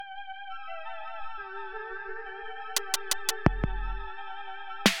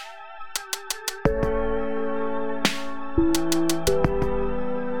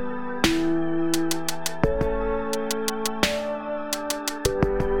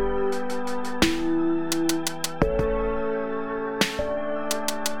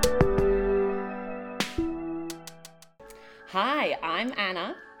I'm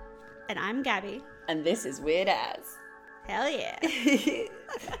Anna. And I'm Gabbie. And this is Weird As. Hell yeah.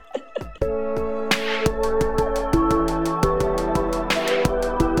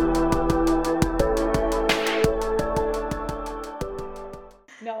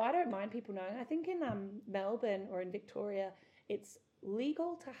 No, I don't mind people knowing. I think in Melbourne or in Victoria, it's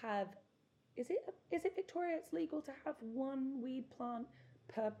legal to have. Is it Victoria? It's legal to have one weed plant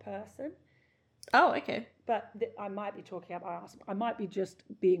per person. Oh, okay. But I might be talking out my ass. I might be just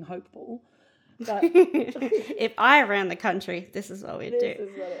being hopeful. But if I ran the country, this is what we'd do. This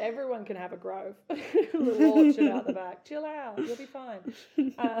is what everyone can have a grove, a little orchard out the back. Chill out, you'll be fine.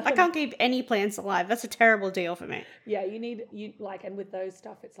 I can't keep any plants alive. That's a terrible deal for me. Yeah, and with those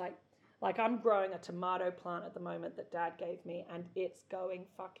stuff, it's like I'm growing a tomato plant at the moment that Dad gave me, and it's going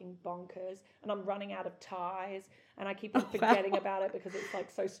fucking bonkers. And I'm running out of ties, and I keep on forgetting about it because it's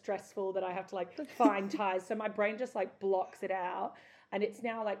like so stressful that I have to like find ties. So my brain just like blocks it out. And it's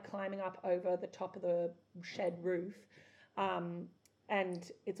now like climbing up over the top of the shed roof.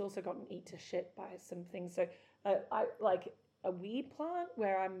 And it's also gotten eaten to shit by some things. So I like a weed plant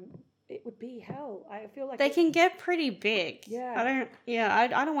where it would be hell. I feel like they can get pretty big. Yeah. I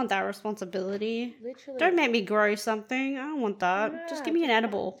don't want that responsibility. Literally. Don't make me grow something. I don't want that. Yeah, just give me an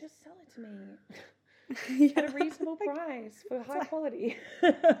edible. Just sell it to me. At a reasonable price for high quality.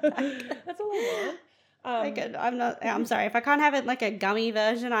 That's all I want. I'm sorry. If I can't have it like a gummy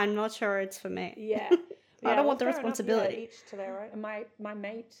version, I'm not sure it's for me. Yeah. I don't want the fair responsibility. Enough, each to their own. And my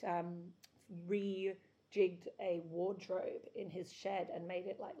mate rejigged a wardrobe in his shed and made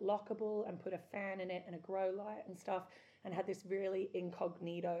it like lockable and put a fan in it and a grow light and stuff and had this really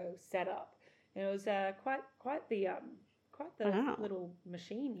incognito setup. And it was quite the little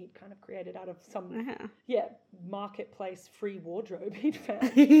machine he'd kind of created out of some marketplace free wardrobe he'd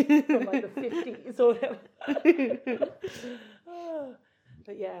found from like the 50s or whatever.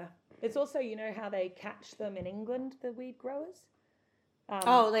 But yeah, it's also, you know how they catch them in England, the weed growers?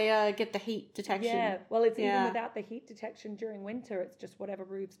 They get the heat detection. Yeah, well, it's even without the heat detection during winter. It's just whatever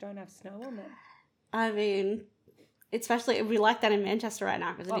roofs don't have snow on them. I mean, especially if we like that in Manchester right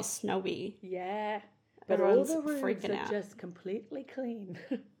now because it is snowy. Yeah. But everyone's all the roofs freaking are out. Just completely clean.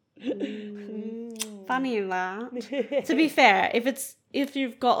 Funny that. To be fair, if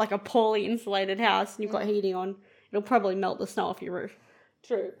you've got like a poorly insulated house and you've got heating on, it'll probably melt the snow off your roof.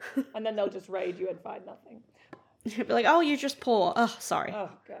 True. And then they'll just raid you and find nothing. You'll be like, oh, you're just poor. Oh, sorry. Oh,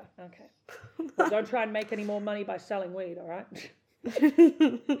 God. Okay. Well, don't try and make any more money by selling weed, all right?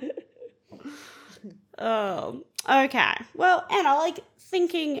 Okay. Well, Anna, like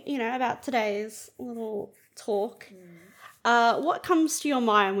thinking, about today's little talk, what comes to your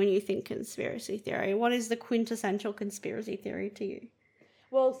mind when you think conspiracy theory? What is the quintessential conspiracy theory to you?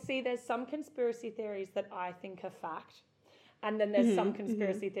 Well, see, there's some conspiracy theories that I think are fact. And then there's some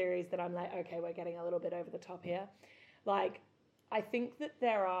conspiracy theories that I'm like, okay, we're getting a little bit over the top here. Like, I think that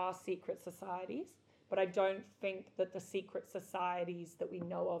there are secret societies, but I don't think that the secret societies that we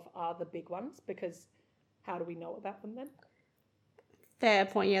know of are the big ones, because how do we know about them then? Fair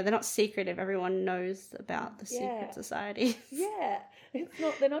point, yeah. They're not secret if everyone knows about the secret society. Yeah.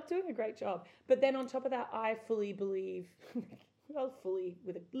 They're not doing a great job. But then on top of that, I fully believe, fully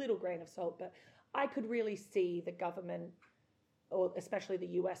with a little grain of salt, but I could really see the government, or especially the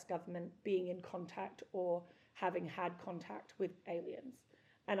US government, being in contact or having had contact with aliens.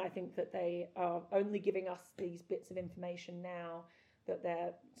 And I think that they are only giving us these bits of information now that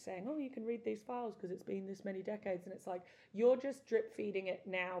they're saying, oh, you can read these files because it's been this many decades. And it's like, you're just drip feeding it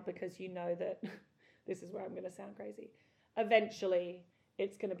now because you know that this is where I'm going to sound crazy. Eventually,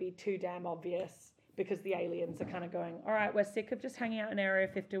 it's going to be too damn obvious because the aliens are kind of going, all right, we're sick of just hanging out in Area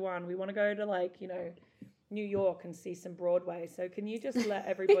 51. We want to go to New York and see some Broadway. So can you just let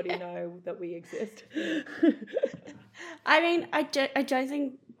everybody know that we exist? I mean, I don't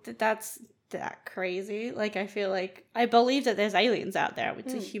think that's that crazy. Like, I feel like I believe that there's aliens out there.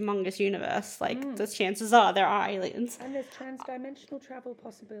 It's a humongous universe. Like, the chances are there are aliens. And there's transdimensional travel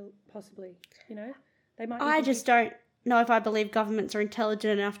possibly, They might. I just don't know if I believe governments are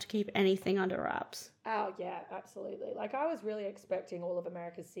intelligent enough to keep anything under wraps. Oh, yeah, absolutely. Like, I was really expecting all of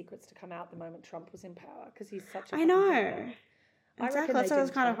America's secrets to come out the moment Trump was in power, because he's such a... I know. Exactly, that's what I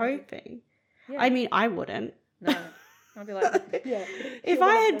was kind of hoping. Yeah. I mean, I wouldn't. No. I'd be like, yeah. If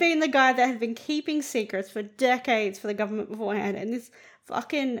I had been the guy that had been keeping secrets for decades for the government beforehand, and this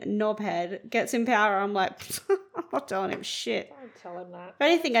fucking knobhead gets in power, I'm like, I'm not telling him shit. Don't tell him that. If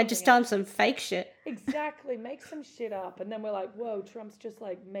anything, I'd just tell him some fake shit. Exactly. Make some shit up. And then we're like, whoa, Trump's just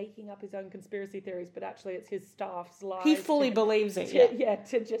like making up his own conspiracy theories, but actually it's his staff's lies. He fully believes it,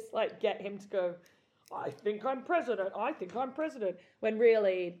 to just like get him to go, I think I'm president. I think I'm president. When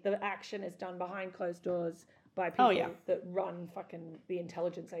really the action is done behind closed doors by people that run fucking the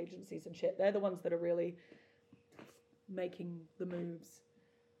intelligence agencies and shit. They're the ones that are really making the moves.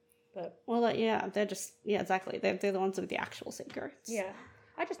 But they're just exactly. They're the ones with the actual secrets. Yeah,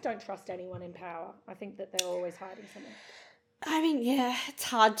 I just don't trust anyone in power. I think that they're always hiding something. I mean, yeah, it's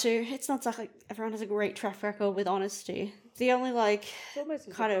hard to. It's not like everyone has a great track record with honesty. The only it's almost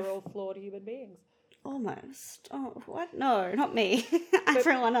as if we're all flawed human beings. Almost. Oh, what? No, not me.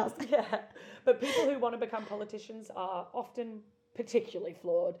 Everyone else. Yeah, but people who want to become politicians are often particularly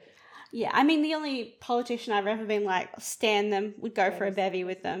flawed. Yeah, I mean, the only politician I've ever been stand them, would go for a bevy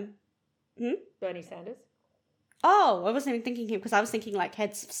with them. Bernie Sanders. Oh, I wasn't even thinking him because I was thinking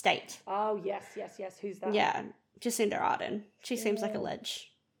heads of state. Oh, yes. Who's that? Yeah, Jacinda Ardern. She seems like a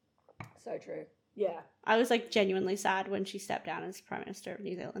ledge. So true. Yeah. I was genuinely sad when she stepped down as Prime Minister of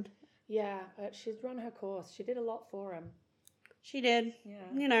New Zealand. Yeah, but she's run her course. She did a lot for him. She did.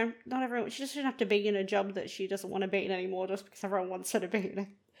 Yeah. Not everyone. She just shouldn't have to be in a job that she doesn't want to be in anymore just because everyone wants her to be in it.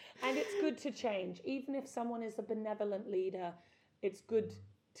 And it's good to change. Even if someone is a benevolent leader, it's good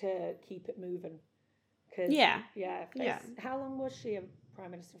to keep it moving. How long was she a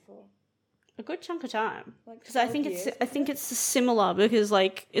Prime Minister for? A good chunk of time. Because I think it's similar because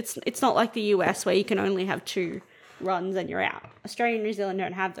it's not like the US where you can only have 2 runs and you're out. Australia and New Zealand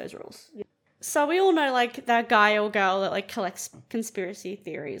don't have those rules. Yeah. So we all know that guy or girl that collects conspiracy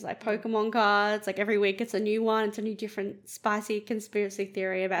theories, Pokemon cards. Every week it's a new one. It's a new different spicy conspiracy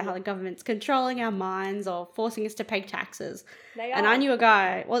theory about how the government's controlling our minds or forcing us to pay taxes. They are. And I knew a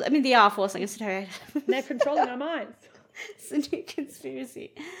guy. Well, I mean, they are forcing us to pay. They're controlling our minds. It's a new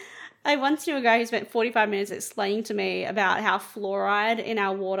conspiracy. I once knew a guy who spent 45 minutes explaining to me about how fluoride in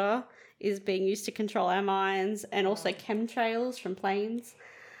our water is being used to control our minds and also chemtrails from planes.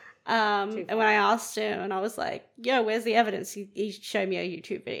 And when I asked him and I was like, yo, where's the evidence? He showed me a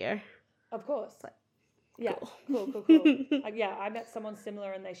YouTube video. Of course. Cool. I met someone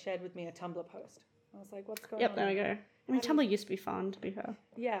similar and they shared with me a Tumblr post. I was like, what's going on? Yep, there we go. I mean, Tumblr used to be fun, to be fair.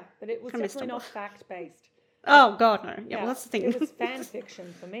 Yeah, but it was definitely not fact-based. Oh, God, no. Yeah, well, that's the thing. It was fan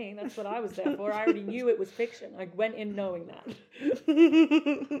fiction for me. That's what I was there for. I already knew it was fiction. I went in knowing that.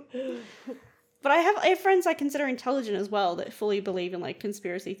 But I have friends I consider intelligent as well that fully believe in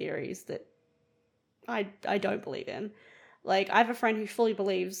conspiracy theories that I don't believe in. I have a friend who fully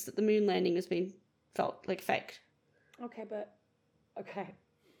believes that the moon landing has been felt faked. Okay.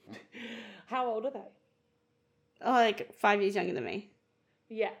 How old are they? 5 years younger than me.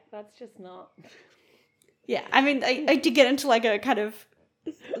 Yeah, that's just not. Yeah, I mean, I did get into a kind of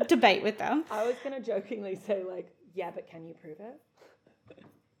debate with them. I was going to jokingly say yeah, but can you prove it?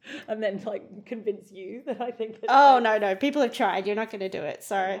 And then convince you that I think it's no, people have tried. You're not going to do it.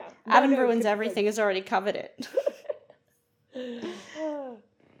 So Adam ruins everything has already covered it.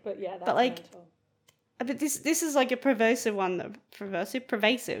 But yeah, that's mental. But this is a pervasive one.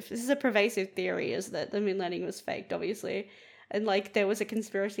 Pervasive. This is a pervasive theory, is that the moon landing was faked, obviously. And there was a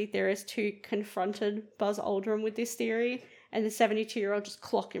conspiracy theorist who confronted Buzz Aldrin with this theory, and the 72-year-old just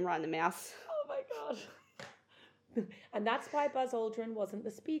clocked him right in the mouth. Oh my God. And that's why Buzz Aldrin wasn't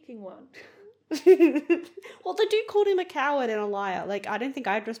the speaking one. Well, the dude called him a coward and a liar. I don't think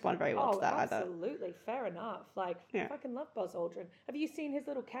I'd respond very well to that either. Absolutely. Fair enough. I fucking love Buzz Aldrin. Have you seen his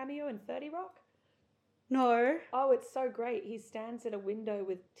little cameo in 30 Rock? No. Oh, it's so great. He stands at a window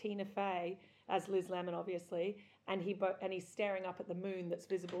with Tina Fey as Liz Lemon, obviously, and he's staring up at the moon that's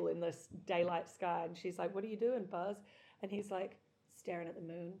visible in this daylight sky. And she's like, "What are you doing, Buzz?" And he's like, staring at the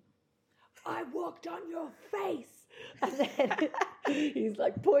moon. "I walked on your face." And then he's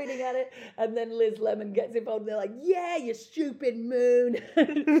pointing at it, and then Liz Lemon gets involved, and they're like, "Yeah, you stupid moon."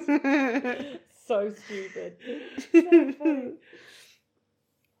 So stupid. So funny.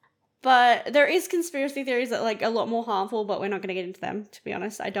 But there is conspiracy theories that are a lot more harmful, but we're not going to get into them, to be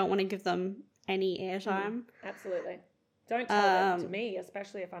honest. I don't want to give them any airtime. Absolutely. Don't tell them to me,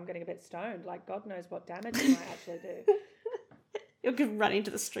 especially if I'm getting a bit stoned. God knows what damage it might actually do. You'll go running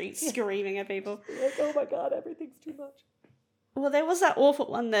into the streets screaming at people. Oh my God, everything's too much. Well, there was that awful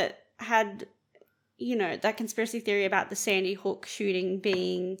one that had, that conspiracy theory about the Sandy Hook shooting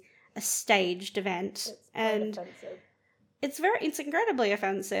being a staged event. It's offensive. It's incredibly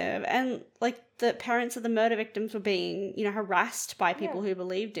offensive. And, the parents of the murder victims were being, harassed by people who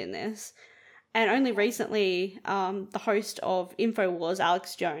believed in this. And only recently, the host of InfoWars,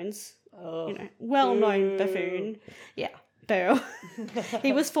 Alex Jones, well-known buffoon. Yeah. Boo.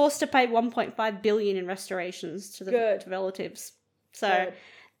 He was forced to pay $1.5 billion in restorations to the relatives. So,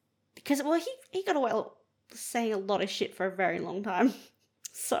 because he got away saying a lot of shit for a very long time.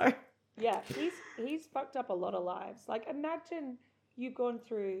 So, Yeah, he's fucked up a lot of lives. Like, imagine you've gone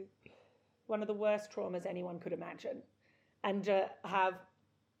through one of the worst traumas anyone could imagine, and to have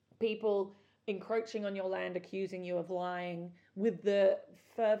people encroaching on your land, accusing you of lying, with the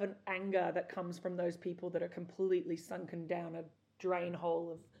fervent anger that comes from those people that are completely sunken down a drain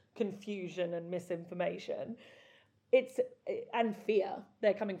hole of confusion and misinformation. And fear.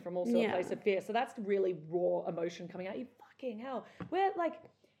 They're coming from also a place of fear. So that's really raw emotion coming out. You fucking hell. We're like,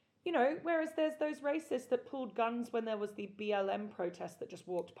 whereas there's those racists that pulled guns when there was the BLM protest that just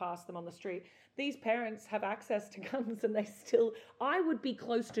walked past them on the street. These parents have access to guns, and I would be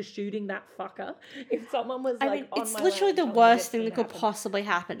close to shooting that fucker if someone was on it's my literally land the telling me worst this thing that thing could happened. possibly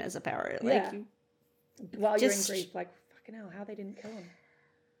happen as a parent. Yeah. Like, While you're in grief, like, fucking hell, how they didn't kill him.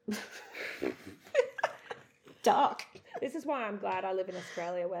 Dark. This is why I'm glad I live in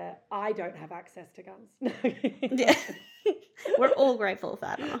Australia, where I don't have access to guns. Yeah. We're all grateful for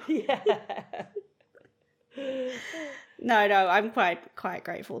that. Yeah. No, I'm quite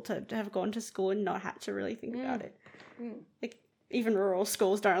grateful to have gone to school and not had to really think about it. Like, even rural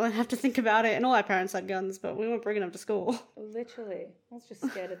schools don't really have to think about it, and all our parents had guns, but we weren't bringing them to school. Literally. I was just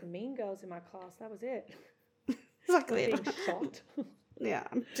scared of the mean girls in my class. That was it. Exactly. Being shot. Yeah,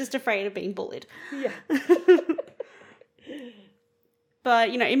 I'm just afraid of being bullied. Yeah. But,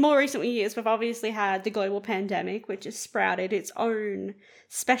 in more recent years, we've obviously had the global pandemic, which has sprouted its own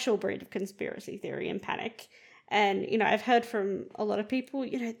special breed of conspiracy theory and panic. And, I've heard from a lot of people,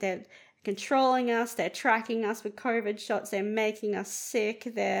 they're controlling us, they're tracking us with COVID shots, they're making us sick,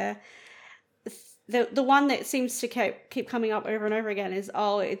 the one that seems to keep coming up over and over again is,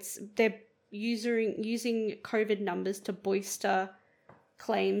 they're using COVID numbers to bolster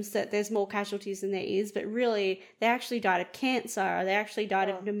claims that there's more casualties than there is, but really they actually died of cancer, or they actually died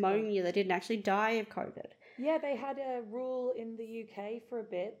of pneumonia. They didn't actually die of COVID. Yeah, they had a rule in the UK for a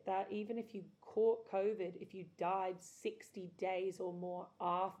bit that even if you caught COVID, if you died 60 days or more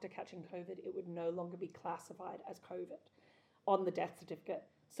after catching COVID, it would no longer be classified as COVID on the death certificate.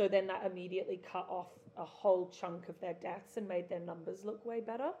 So then that immediately cut off a whole chunk of their deaths and made their numbers look way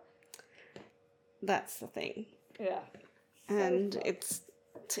better. That's the thing. Yeah. And it's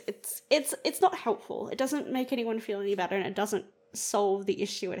not helpful. It doesn't make anyone feel any better, and it doesn't solve the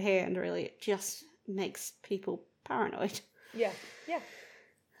issue at hand, really. It just makes people paranoid. Yeah.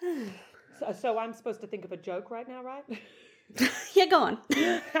 So I'm supposed to think of a joke right now, right? Yeah, go on.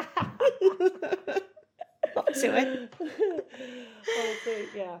 Up to it. Honestly,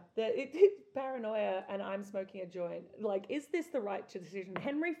 yeah. Paranoia, and I'm smoking a joint. Like, is this the right decision?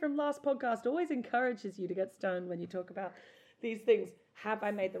 Henry from last podcast always encourages you to get stoned when you talk about these things. Have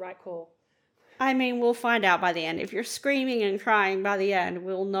I made the right call? I mean, we'll find out by the end. If you're screaming and crying by the end,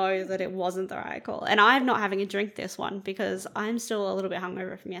 we'll know that it wasn't the right call. And I'm not having a drink this one because I'm still a little bit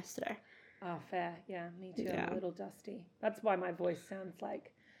hungover from yesterday. Oh, fair. Yeah, me too. Yeah. I'm a little dusty. That's why my voice sounds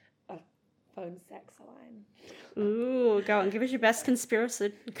like a phone sex line. Ooh, go on. Give us your best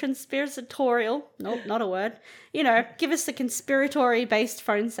conspiratorial. Nope, not a word. Give us the conspiratory-based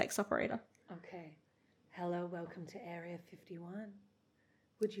phone sex operator. Okay. Hello, welcome to Area 51.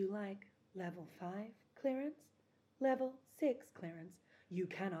 Would you like Level 5 clearance? Level 6 clearance? You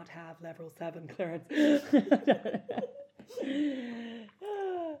cannot have Level 7 clearance.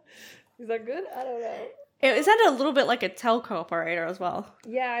 Is that good? I don't know. It sounded a little bit like a telco operator as well.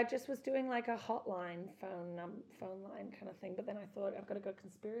 Yeah, I just was doing like a hotline phone line kind of thing, but then I thought I've got to go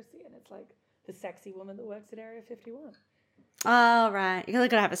conspiracy, and it's like the sexy woman that works at Area 51. Oh, right. You're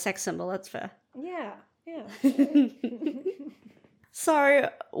got to have a sex symbol, that's fair. Yeah. So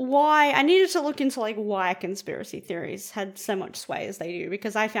I needed to look into why conspiracy theories had so much sway as they do,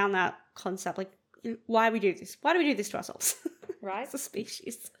 because I found that concept, why we do this. Why do we do this to ourselves? Right. As a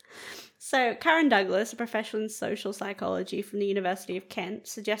species. So Karen Douglas, a professor in social psychology from the University of Kent,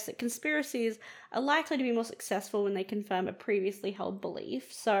 suggests that conspiracies are likely to be more successful when they confirm a previously held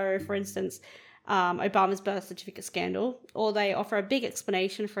belief. So, for instance, Obama's birth certificate scandal, or they offer a big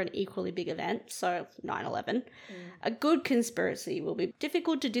explanation for an equally big event, so 9/11. A good conspiracy will be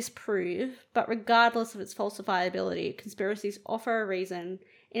difficult to disprove, but regardless of its falsifiability, conspiracies offer a reason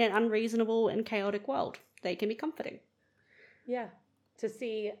in an unreasonable and chaotic world. They can be comforting. Yeah, to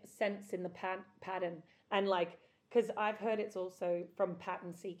see sense in the pattern, and because I've heard it's also from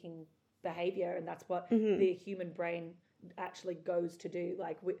pattern-seeking behavior, and that's what the human brain actually goes to do.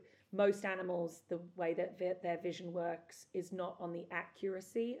 Most animals, the way that their vision works is not on the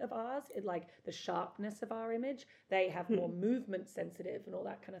accuracy of ours, the sharpness of our image. They have more movement sensitive and all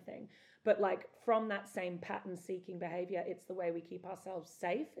that kind of thing. But from that same pattern-seeking behavior, it's the way we keep ourselves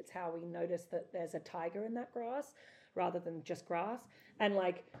safe. It's how we notice that there's a tiger in that grass rather than just grass. And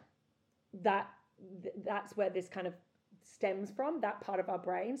that's where this kind of stems from, that part of our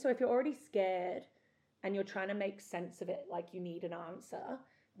brain. So if you're already scared and you're trying to make sense of it, like you need an answer,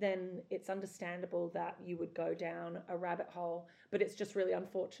 then it's understandable that you would go down a rabbit hole, but it's just really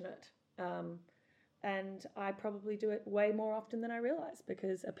unfortunate. And I probably do it way more often than I realize,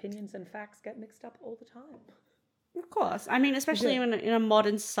 because opinions and facts get mixed up all the time. Of course. I mean, especially in a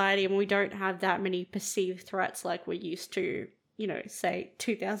modern society, and we don't have that many perceived threats like we used to, you know, say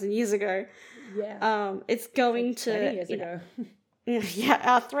 2,000 years ago. Yeah. It's going like to... 20 years ago. Yeah,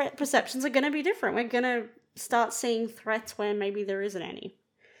 our threat perceptions are going to be different. We're going to start seeing threats where maybe there isn't any.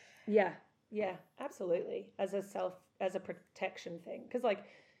 Yeah, absolutely. As a protection thing. Because, like,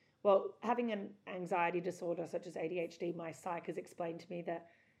 well, having an anxiety disorder such as ADHD, my psych has explained to me that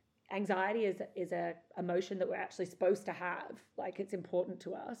anxiety is a emotion that we're actually supposed to have. Like, it's important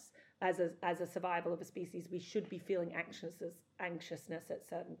to us as a survival of a species. We should be feeling anxiousness at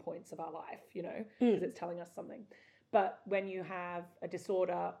certain points of our life, you know, because it's telling us something. But when you have a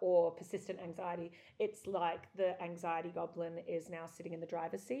disorder or persistent anxiety, it's like the anxiety goblin is now sitting in the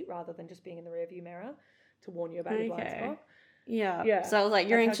driver's seat rather than just being in the rearview mirror to warn you about your blind spot. Yeah. So, like,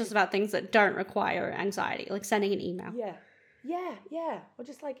 you're anxious about things that don't require anxiety, like sending an email. Yeah. Or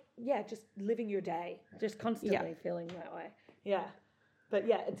just like, just living your day, just constantly feeling that way. Yeah. But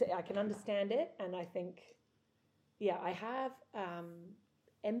yeah, I can understand it. And I think, I have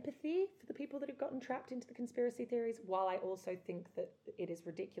empathy for the people that have gotten trapped into the conspiracy theories, while I also think that it is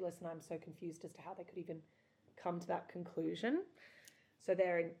ridiculous and I'm so confused as to how they could even come to that conclusion. So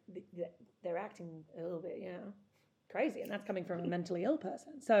they're acting a little bit, crazy, and that's coming from a mentally ill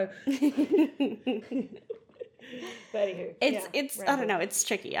person. So but anywho, it's I don't know, it's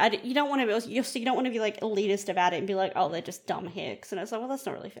tricky. You don't want to be like elitist about it and be like, oh, they're just dumb hicks, and it's like, well, that's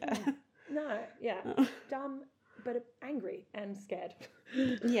not really fair. No, dumb but angry and scared.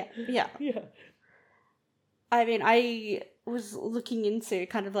 Yeah. I mean, I was looking into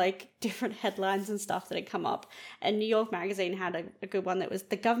kind of like different headlines and stuff that had come up, and New York Magazine had a good one that was,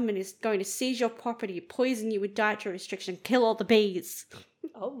 the government is going to seize your property, poison you with dietary restriction, kill all the bees.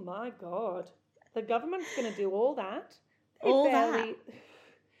 Oh my God. The government's going to do all that?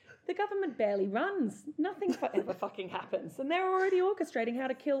 The government barely runs. Nothing ever fucking happens. And they're already orchestrating how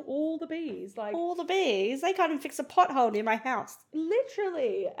to kill all the bees. Like, all the bees? They can't even fix a pothole near my house.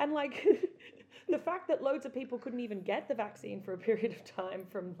 Literally. And like... The fact that loads of people couldn't even get the vaccine for a period of time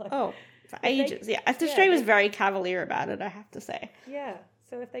from like... Oh, for ages, Australia was very cavalier about it, I have to say. Yeah,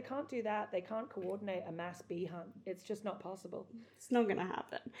 so if they can't do that, they can't coordinate a mass bee hunt. It's just not possible. It's not going to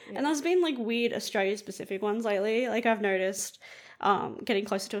happen. Yeah. And there's been like weird Australia-specific ones lately. Like I've noticed getting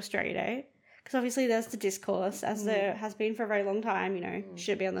closer to Australia Day. Because obviously there's the discourse, as there has been for a very long time,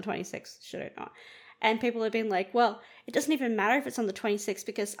 should it be on the 26th, should it not? And people have been like, well, it doesn't even matter if it's on the 26th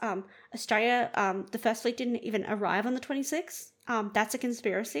because Australia, the First Fleet didn't even arrive on the 26th. That's a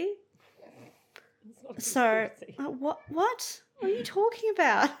conspiracy. It's not a conspiracy. So, what are you talking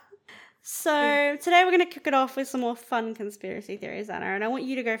about? So, today we're going to kick it off with some more fun conspiracy theories, Anna. And I want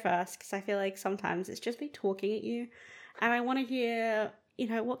you to go first because I feel like sometimes it's just me talking at you. And I want to hear,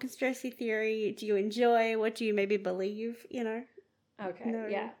 what conspiracy theory do you enjoy? What do you maybe believe, Okay,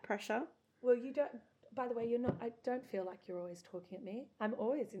 no pressure. Well, you don't... By the way, you're not... I don't feel like you're always talking at me. I'm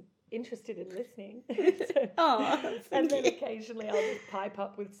always interested in listening. And then occasionally I'll just pipe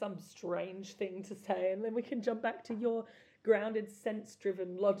up with some strange thing to say, and then we can jump back to your grounded,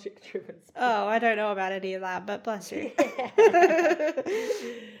 sense-driven, logic-driven speech. Oh, I don't know about any of that, but bless you.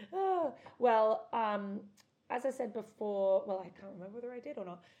 Well, as I said before... Well, I can't remember whether I did or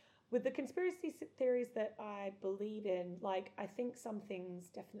not. With the conspiracy theories that I believe in, like, I think some things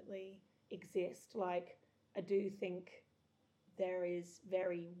definitely... exist. Like, I do think there is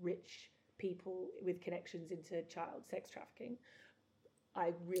very rich people with connections into child sex trafficking.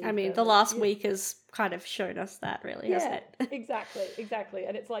 I mean, the last week has kind of shown us that, really, hasn't it? Exactly.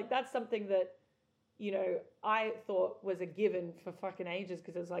 And it's like, that's something that, I thought was a given for fucking ages,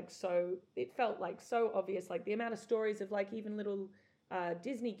 because it was like it felt like so obvious, like the amount of stories of like even little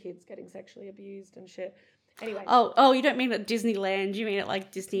Disney kids getting sexually abused and shit. Anyway. Oh, you don't mean at Disneyland, you mean at like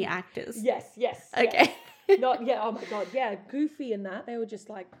Disney actors? Yes. Okay. Oh my God, yeah, Goofy and that, they were just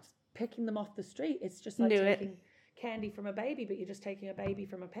like picking them off the street. It's just like taking candy from a baby, but you're just taking a baby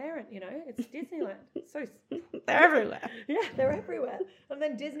from a parent, It's Disneyland. So they're everywhere. Yeah, they're everywhere. And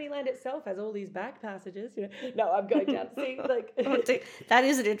then Disneyland itself has all these back passages, No, I'm going down. See, like... That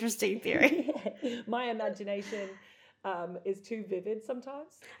is an interesting theory. My imagination... is too vivid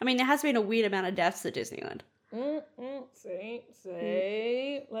sometimes. I mean, there has been a weird amount of deaths at Disneyland. See.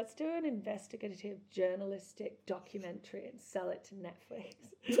 Let's do an investigative journalistic documentary and sell it to Netflix.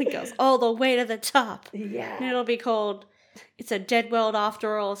 It goes all the way to the top. Yeah. And it'll be called It's a Dead World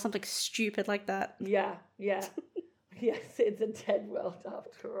After All, something stupid like that. Yeah. Yes, it's a dead world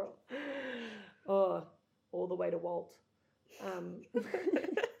after all. Oh, all the way to Walt.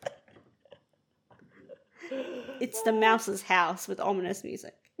 It's the mouse's house with ominous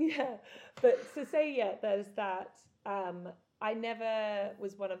music. Yeah, but to say, there's that. I never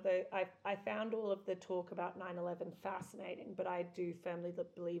was one of the... I found all of the talk about 9/11 fascinating, but I do firmly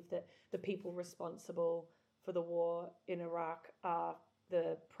believe that the people responsible for the war in Iraq are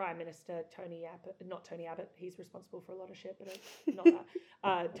the Prime Minister, not Tony Abbott, he's responsible for a lot of shit, but not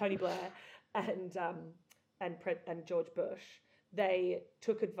that, Tony Blair, and George Bush. They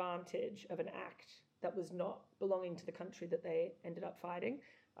took advantage of an act that was not belonging to the country that they ended up fighting.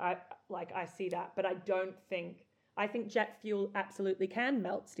 I see that, but I think jet fuel absolutely can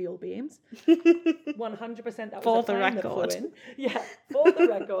melt steel beams. 100% that was a plane that flew in. Yeah, for the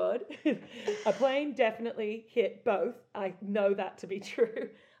record. A plane definitely hit both. I know that to be true.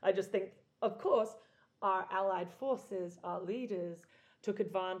 I just think, of course, our allied forces, our leaders, took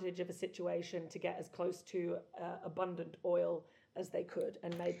advantage of a situation to get as close to abundant oil as they could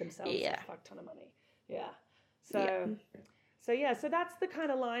and made themselves a fuck ton of money. Yeah. So that's the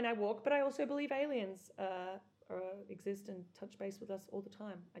kind of line I walk, but I also believe aliens exist and touch base with us all the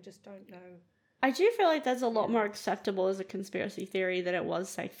time. I just don't know. I do feel like that's a lot more acceptable as a conspiracy theory than it was,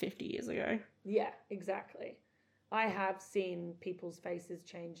 say, 50 years ago. Yeah, exactly. I have seen people's faces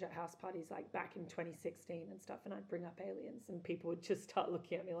change at house parties, like back in 2016 and stuff, and I'd bring up aliens, and people would just start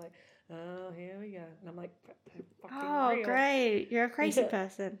looking at me like, oh, here we go. And I'm like, oh, real. Great. You're a crazy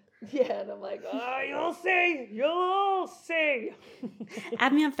person. Yeah, and I'm like, oh, you'll see. You'll all see.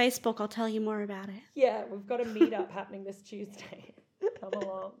 Add me on Facebook. I'll tell you more about it. Yeah, we've got a meetup happening this Tuesday. Come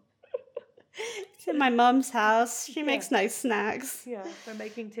along. It's in my mum's house. She makes nice snacks. Yeah, we're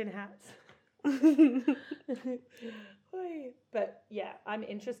making tin hats. But yeah, I'm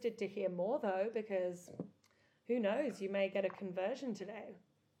interested to hear more though, because who knows, you may get a conversion today.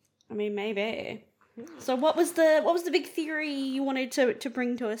 I mean, maybe. So what was the big theory you wanted to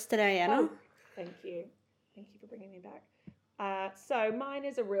bring to us today, Anna? Thank you for bringing me back. So mine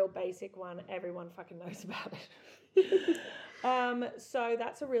is a real basic one. Everyone fucking knows about it. So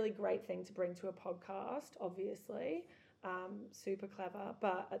that's a really great thing to bring to a podcast, obviously. Super clever,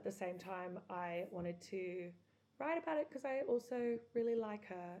 but at the same time I wanted to write about it because I also really like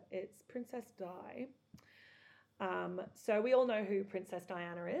her. It's Princess Di. So we all know who Princess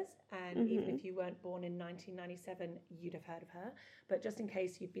Diana is, and even if you weren't born in 1997, you'd have heard of her. But just in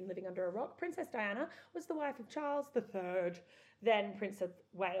case you've been living under a rock, Princess Diana was the wife of Charles III, then Prince of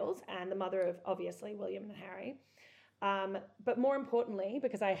Wales, and the mother of, obviously, William and Harry. But more importantly,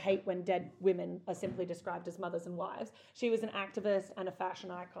 because I hate when dead women are simply described as mothers and wives, she was an activist and a fashion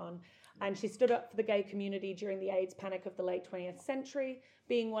icon, and she stood up for the gay community during the AIDS panic of the late 20th century,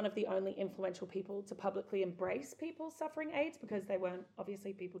 being one of the only influential people to publicly embrace people suffering AIDS, because they weren't,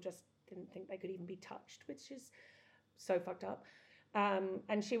 obviously people just didn't think they could even be touched, which is so fucked up.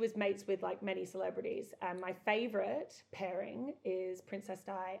 And she was mates with like many celebrities. And my favorite pairing is Princess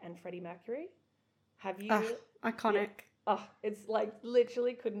Di and Freddie Mercury. Have you? Iconic. Yeah. Oh, it's like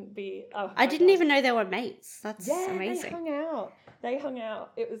literally couldn't be. Oh, I didn't even know they were mates. That's amazing. They hung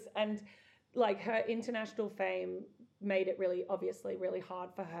out. It was, and like her international fame made it really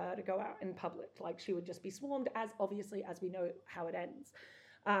hard for her to go out in public. Like she would just be swarmed, as obviously as we know how it ends.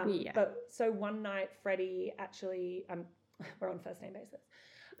 But so one night, Freddie actually, we're on first name basis.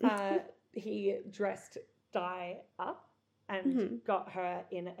 He dressed Di up and got her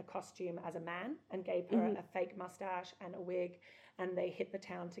in a costume as a man and gave her a fake mustache and a wig, and they hit the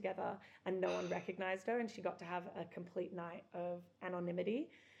town together and no one recognized her, and she got to have a complete night of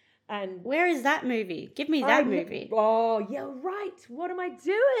anonymity. And where is that movie? Give me that movie. Oh, yeah, right. What am I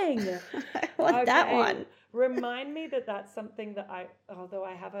doing? I want that one. Remind me that's something that although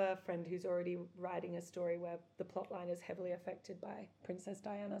I have a friend who's already writing a story where the plot line is heavily affected by Princess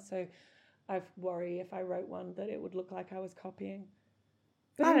Diana, so I worry if I wrote one that it would look like I was copying.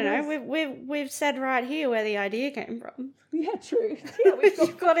 But I don't know. We've said right here where the idea came from. Yeah, true. Yeah,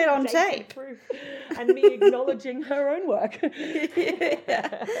 we've got it on tape. Proof. And me acknowledging her own work.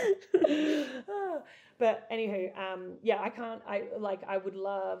 But anywho, I would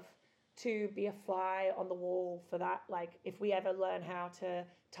love to be a fly on the wall for that. Like if we ever learn how to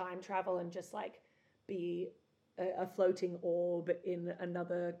time travel and just like be a floating orb in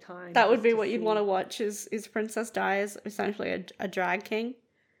another time. That would be what you'd want to watch is Princess Di as essentially a drag king.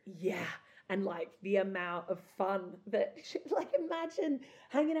 Yeah. and like the amount of fun that, like, imagine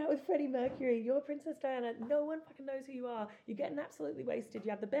hanging out with Freddie Mercury, you're Princess Diana, no one fucking knows who you are, you're getting absolutely wasted,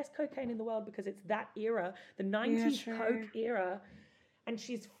 you have the best cocaine in the world because it's that era, the 90s Coke era, and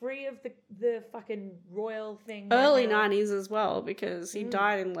she's free of the fucking royal thing. Early 90s as well, because he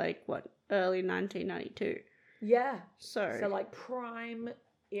died in like, what, early 1992. Yeah. So like prime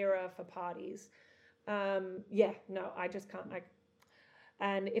era for parties. I just can't.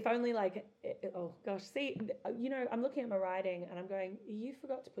 And if only like, oh gosh, see, you know, I'm looking at my writing and I'm going, you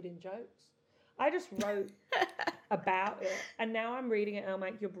forgot to put in jokes. I just wrote about it, and now I'm reading it and I'm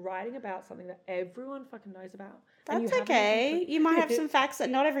like, you're writing about something that everyone fucking knows about. That's okay. You might have some facts that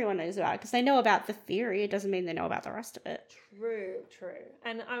not everyone knows about, because they know about the theory. It doesn't mean they know about the rest of it. True.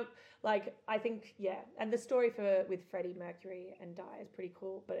 And I think, yeah. And the story with Freddie Mercury and Di is pretty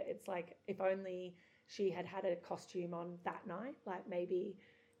cool, but it's like, if only she had a costume on that night, like maybe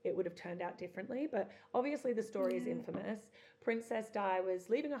it would have turned out differently. But obviously the story is infamous. Princess Di was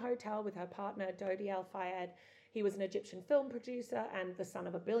leaving a hotel with her partner, Dodi Al Fayed. He was an Egyptian film producer and the son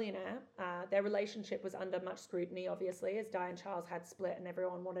of a billionaire. Their relationship was under much scrutiny, obviously, as Di and Charles had split and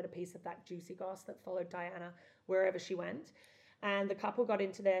everyone wanted a piece of that juicy goss that followed Diana wherever she went. And the couple got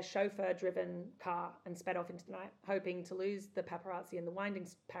into their chauffeur-driven car and sped off into the night, hoping to lose the paparazzi in the winding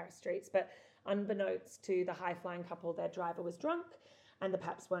Paris streets. But unbeknownst to the high-flying couple, their driver was drunk and the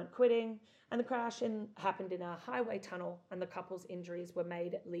paps weren't quitting. And the crash happened in a highway tunnel, and the couple's injuries were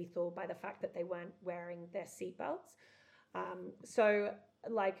made lethal by the fact that they weren't wearing their seatbelts. So,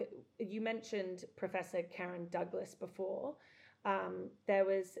 like you mentioned Professor Karen Douglas before, there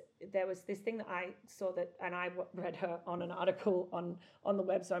was this thing that I saw and I read her on an article on the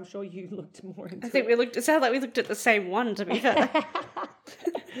web, so I'm sure you looked more into it. I think it sounded like we looked at the same one, to be fair.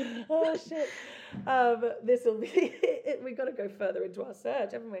 Oh shit. This will be we've got to go further into our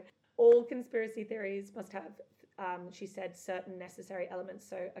search, haven't we? All conspiracy theories must have, she said, certain necessary elements.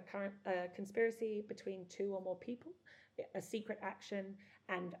 So a conspiracy between two or more people, a secret action,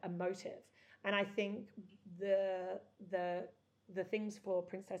 and a motive. And I think the things for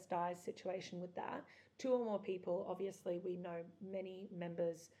Princess Di's situation with that, two or more people, obviously we know many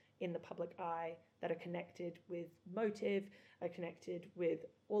members in the public eye that are connected with motive, are connected with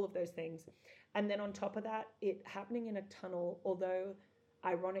all of those things. And then on top of that, it happening in a tunnel, although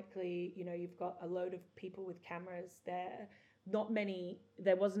ironically, you know, you've got a load of people with cameras there.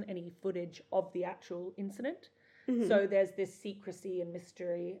 There wasn't any footage of the actual incident. Mm-hmm. So there's this secrecy and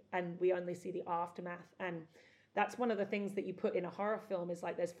mystery, and we only see the aftermath. And that's one of the things that you put in a horror film is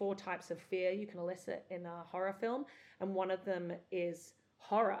like, there's 4 types of fear you can elicit in a horror film. And one of them is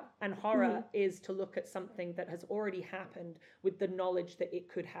horror. And horror is to look at something that has already happened with the knowledge that it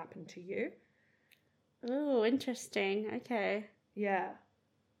could happen to you. Oh, interesting. Okay. Yeah.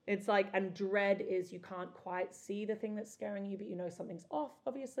 It's like, and dread is you can't quite see the thing that's scaring you, but you know something's off,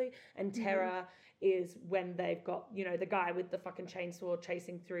 obviously. And terror is when they've got, you know, the guy with the fucking chainsaw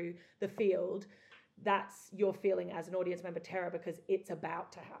chasing through the field. That's your feeling as an audience member, terror, because it's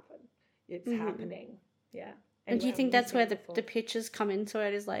about to happen. It's happening. Yeah. Anyway, and do you think that's where the pictures come into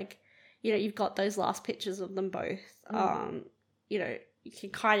it, is like, you know, you've got those last pictures of them both. You know, you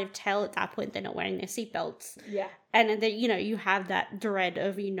can kind of tell at that point they're not wearing their seatbelts. Yeah. And then, you know, you have that dread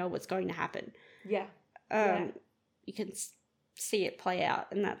of, you know, what's going to happen. Yeah. You can see it play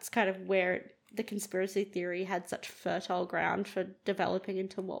out. And that's kind of where the conspiracy theory had such fertile ground for developing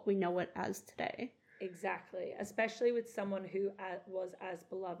into what we know it as today. Exactly. Especially with someone who was as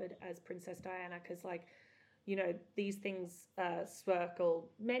beloved as Princess Diana, because, like, you know, these things circle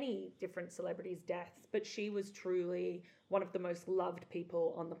many different celebrities' deaths, but she was truly one of the most loved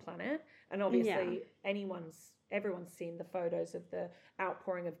people on the planet. And obviously everyone's seen the photos of the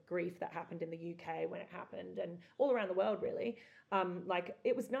outpouring of grief that happened in the UK when it happened, and all around the world, really. Like,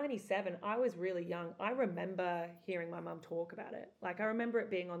 it was 97. I was really young. I remember hearing my mum talk about it. Like, I remember it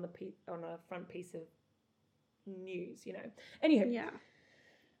being on a front piece of news, you know. Anywho. Yeah.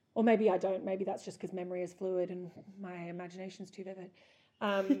 Or maybe I don't. Maybe that's just because memory is fluid and my imagination's too vivid.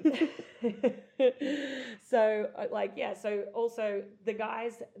 So also the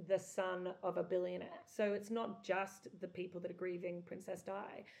guy's the son of a billionaire. So it's not just the people that are grieving Princess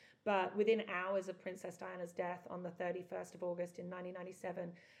Di, but within hours of Princess Diana's death on the 31st of August in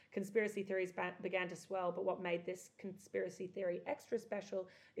 1997, conspiracy theories began to swell. But what made this conspiracy theory extra special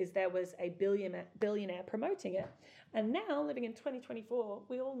is there was a billionaire promoting it. And now, living in 2024,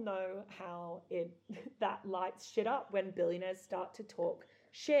 we all know how that lights shit up when billionaires start to talk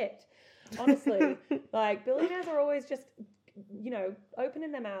shit. Honestly, like, billionaires are always just, you know,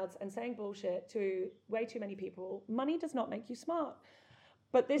 opening their mouths and saying bullshit to way too many people. Money does not make you smart.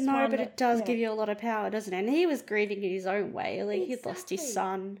 But this No, one, but it does give you a lot of power, doesn't it? And he was grieving in his own way. Like, he'd lost his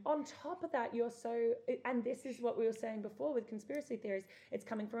son. On top of that, you're so... And this is what we were saying before with conspiracy theories. It's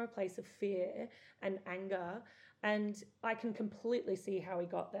coming from a place of fear and anger. And I can completely see how he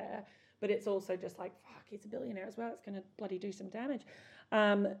got there. But it's also just like, fuck, he's a billionaire as well. It's going to bloody do some damage.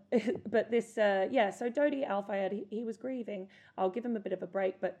 But this, so Dodi Al Fayed, he was grieving. I'll give him a bit of a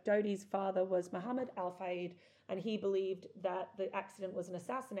break. But Dodi's father was Mohammed Al Fayed, and he believed that the accident was an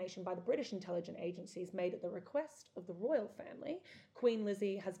assassination by the British intelligence agencies made at the request of the royal family. Queen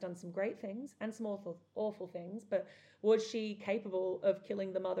Lizzie has done some great things and some awful things, but was she capable of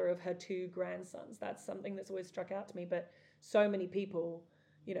killing the mother of her 2 grandsons? That's something that's always struck out to me. But so many people,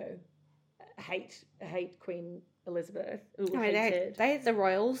 hate Queen Elizabeth. They hate the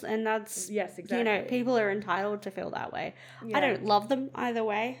royals, and that's... Yes, exactly. People are entitled to feel that way. Yeah. I don't love them either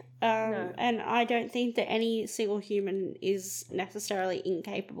way. No. And I don't think that any single human is necessarily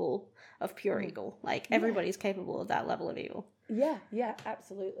incapable of pure evil. Like, everybody's capable of that level of evil. Yeah,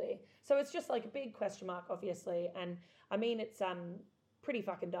 absolutely. So it's just like a big question mark, obviously. And I mean, it's pretty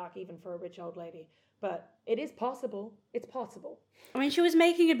fucking dark even for a rich old lady. But it is possible. It's possible. I mean, she was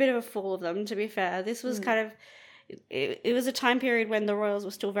making a bit of a fool of them, to be fair. This was kind of... It was a time period when the royals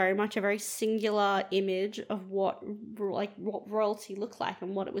were still very much a very singular image of what royalty looked like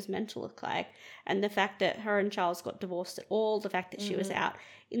and what it was meant to look like. And the fact that her and Charles got divorced at all, the fact that she was out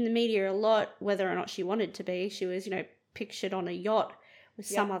in the media a lot, whether or not she wanted to be, she was, pictured on a yacht with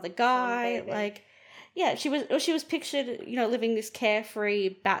some other guy. She was pictured, living this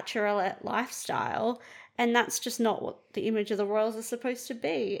carefree bachelorette lifestyle. And that's just not what the image of the royals is supposed to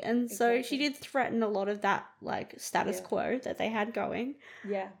be. And so she did threaten a lot of that, status quo that they had going.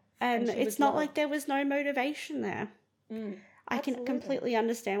 Yeah. And it's not like there was no motivation there. I can completely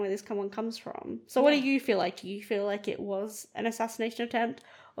understand where this one comes from. So what do you feel like? Do you feel like it was an assassination attempt?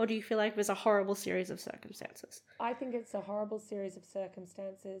 Or do you feel like it was a horrible series of circumstances? I think it's a horrible series of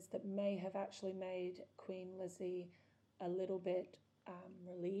circumstances that may have actually made Queen Lizzie a little bit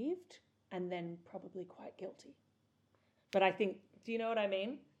relieved. And then probably quite guilty. But I think, do you know what I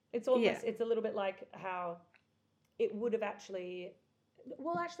mean? It's almost, it's a little bit like how it would have actually,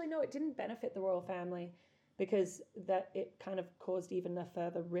 no, it didn't benefit the royal family because that it kind of caused even a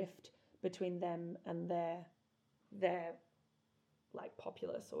further rift between them and their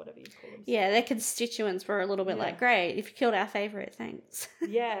populace or whatever you call them. Yeah, their constituents were a little bit great, if you killed our favourite, thanks.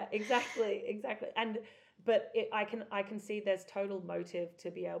 Yeah, exactly. But I can see there's total motive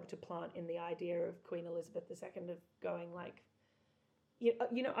to be able to plant in the idea of Queen Elizabeth II of going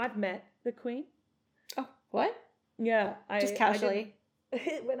I've met the Queen. Oh, what? Yeah. Just casually.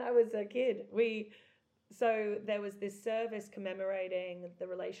 When I was a kid, so there was this service commemorating the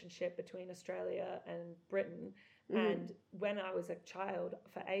relationship between Australia and Britain. And when I was a child,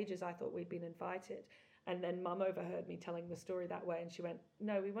 for ages, I thought we'd been invited. And then Mum overheard me telling the story that way, and she went,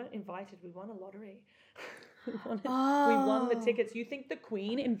 "No, we weren't invited. We won a lottery. We won the tickets. You think the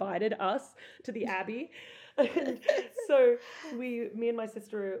Queen invited us to the Abbey?" So me and my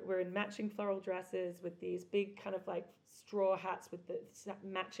sister were in matching floral dresses with these big kind of straw hats with the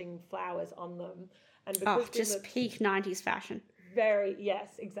matching flowers on them. And because just peak 90s fashion.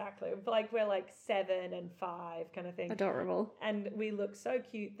 Yes, exactly. We're 7 and 5 kind of thing. Adorable. And we look so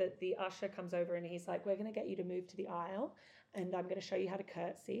cute that the usher comes over and he's like, "We're going to get you to move to the aisle and I'm going to show you how to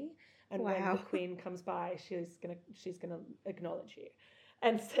curtsy. And when the Queen comes by, she's going to acknowledge you."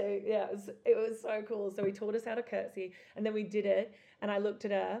 And so, it was so cool. So he taught us how to curtsy and then we did it. And I looked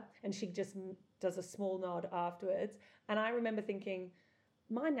at her and she just does a small nod afterwards. And I remember thinking,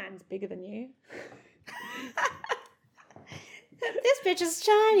 my nan's bigger than you. This bitch is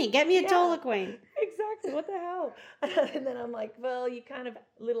shiny. Get me a taller queen. Exactly. What the hell? And then I'm like, well, you kind of,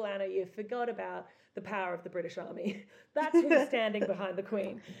 little Anna, you forgot about the power of the British Army. That's who's standing behind the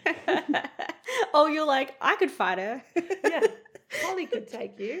Queen. Oh, you're like, I could fight her. Yeah. Holly could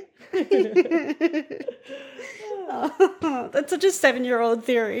take you. Oh, that's such a 7-year-old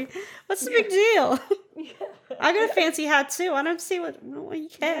theory. What's the big deal? Yeah. I got a fancy hat too. I don't see what you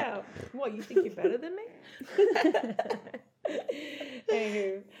care. Yeah. What, you think you're better than me?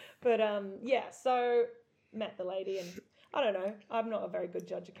 Anywho, but so met the lady, and I don't know. I'm not a very good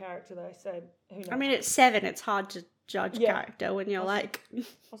judge of character though, so who knows? I mean, at 7, it's hard to judge character when you're I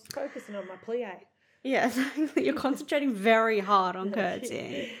was focusing on my plie. Yeah, you're concentrating very hard on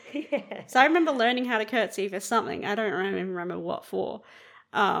curtsying. Yeah. So I remember learning how to curtsy for something. I don't remember what for,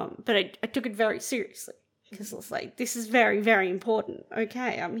 but I took it very seriously. Because it's like, this is very, very important.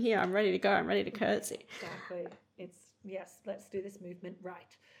 Okay, I'm here. I'm ready to go. I'm ready to curtsy. Exactly. Yes, let's do this movement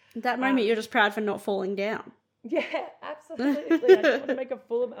right. At that moment, you're just proud for not falling down. Yeah, absolutely. I just want to make a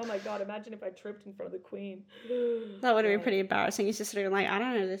full. Oh my god! Imagine if I tripped in front of the Queen. That would have been pretty embarrassing. He's just sitting like, I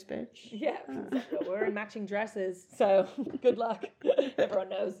don't know this bitch. Yeah, we're in matching dresses, so good luck. Everyone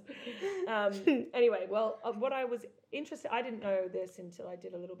knows. Anyway, well, what I was interested, I didn't know this until I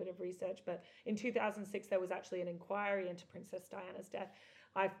did a little bit of research, but in 2006 there was actually an inquiry into Princess Diana's death.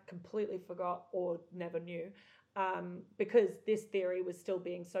 I completely forgot or never knew. Because this theory was still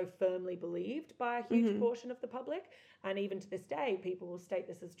being so firmly believed by a huge portion of the public. And even to this day, people will state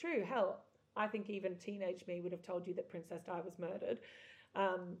this as true. Hell, I think even teenage me would have told you that Princess Di was murdered.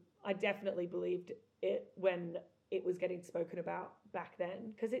 I definitely believed it when it was getting spoken about back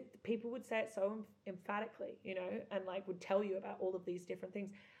then, because people would say it so emphatically, you know, and like would tell you about all of these different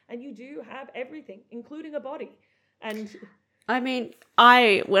things. And you do have everything, including a body. And I mean,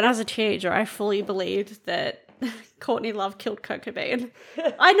 when I was a teenager, I fully believed that Courtney Love killed Kurt Cobain.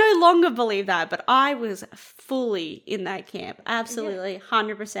 I no longer believe that, but I was fully in that camp. Absolutely,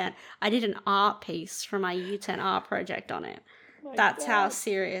 100%. I did an art piece for my Year 10 art project on it. That's how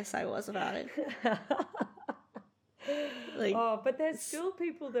serious I was about it. But there's still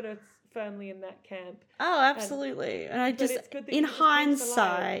people that are firmly in that camp. Oh, absolutely. And I just, in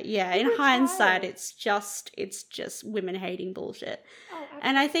hindsight, it's just women hating bullshit.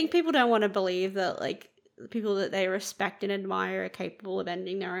 And I think people don't want to believe that, like, the people that they respect and admire are capable of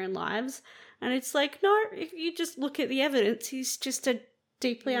ending their own lives. And it's like, no, if you just look at the evidence, he's just a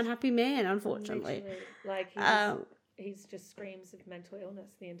deeply unhappy man, unfortunately. Like, he's just screams of mental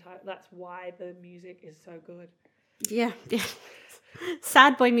illness that's why the music is so good. Yeah.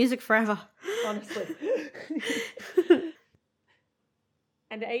 Sad boy music forever. Honestly.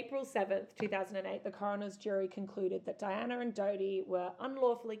 And April 7th, 2008, the coroner's jury concluded that Diana and Dodi were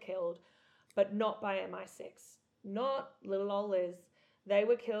unlawfully killed, but not by MI6. Not little old Liz. They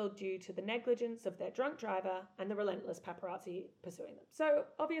were killed due to the negligence of their drunk driver and the relentless paparazzi pursuing them. So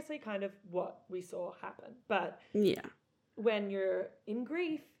obviously kind of what we saw happen. But yeah, when you're in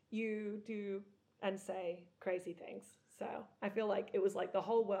grief, you do and say crazy things. So I feel like it was like the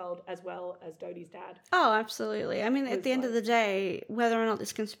whole world as well as Dodi's dad. Oh, absolutely. I mean, at the end of the day, whether or not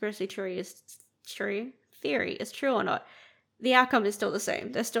this conspiracy theory is true or not, the outcome is still the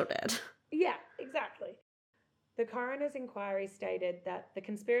same. They're still dead. Yeah, exactly. The coroner's inquiry stated that the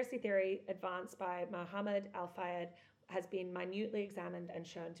conspiracy theory advanced by Mohammed Al-Fayed has been minutely examined and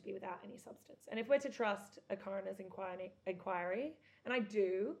shown to be without any substance. And if we're to trust a coroner's inquiry, and I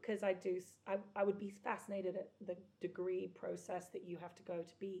do, because I would be fascinated at the degree process that you have to go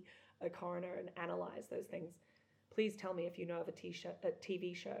to be a coroner and analyze those things. Please tell me if you know of a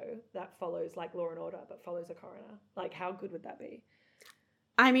TV show that follows like Law and Order, but follows a coroner. Like, how good would that be?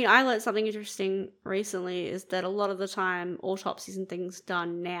 I mean, I learned something interesting recently is that a lot of the time autopsies and things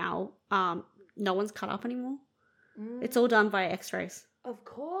done now, no one's cut up anymore. It's all done by x-rays. Of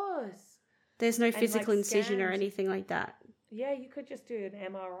course. There's no physical incision or anything like that. Yeah, you could just do an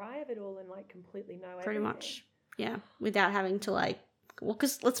MRI of it all and like completely know everything. Pretty much, yeah. Without having to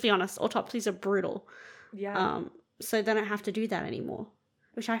because let's be honest, autopsies are brutal. Yeah. So they don't have to do that anymore,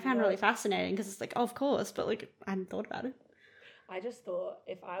 which I found really fascinating because it's like, oh, of course, but like I hadn't thought about it. I just thought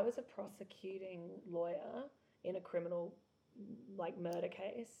if I was a prosecuting lawyer in a criminal like murder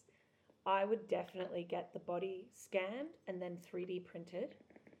case, I would definitely get the body scanned and then 3D printed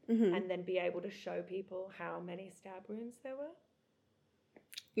and then be able to show people how many stab wounds there were.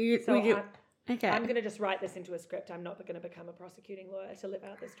 I'm going to just write this into a script. I'm not going to become a prosecuting lawyer to live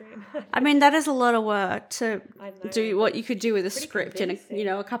out this dream. I mean, that is a lot of work to do what you could do with a script convincing. In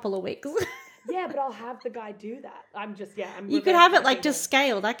a couple of weeks. Yeah, but I'll have the guy do that. You could have it like to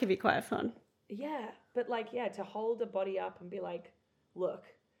scale. That could be quite fun. Yeah, but to hold a body up and be like, look,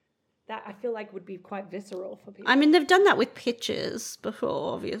 that I feel like would be quite visceral for people. I mean, they've done that with pictures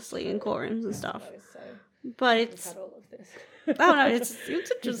before, obviously, in courtrooms and stuff. So. But it's all of this. Oh no, it's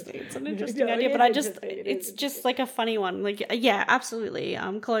interesting. It's an interesting idea, but it's just like a funny one. Like, yeah, absolutely.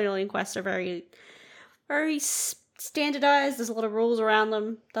 Colonial inquests are very, very standardized. There's a lot of rules around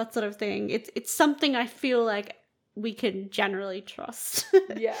them, that sort of thing. It's something I feel like we can generally trust.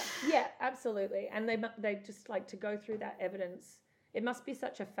 yeah, absolutely. And they just like to go through that evidence. It must be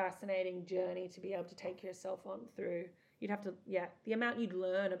such a fascinating journey to be able to take yourself on through. You'd have to, the amount you'd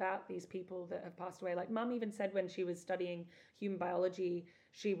learn about these people that have passed away. Like Mum even said when she was studying human biology,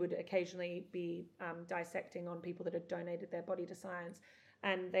 she would occasionally be dissecting on people that had donated their body to science.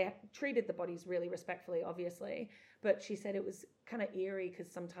 And they treated the bodies really respectfully, obviously. But she said it was kind of eerie because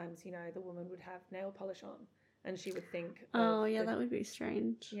sometimes, the woman would have nail polish on. and she would think, oh yeah, that would be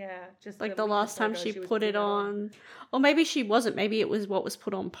strange. Yeah, just like the last time she put it on. Or maybe she wasn't. Maybe it was what was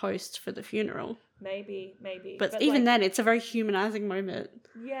put on post for the funeral. Maybe. But even then, it's a very humanizing moment.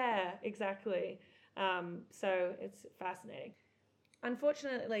 Yeah, exactly. So it's fascinating.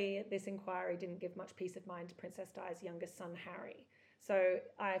 Unfortunately, this inquiry didn't give much peace of mind to Princess Di's youngest son, Harry. So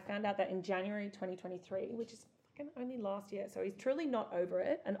I found out that in January 2023, which is only last year, so he's truly not over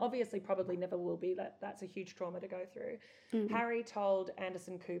it, and obviously probably never will be. That's a huge trauma to go through. Mm-hmm. Harry told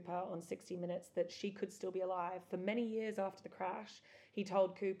Anderson Cooper on 60 Minutes that she could still be alive. For many years after the crash, he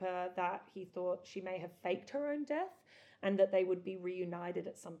told Cooper that he thought she may have faked her own death and that they would be reunited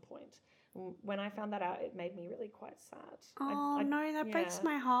at some point. When I found that out, it made me really quite sad. Oh, no, that breaks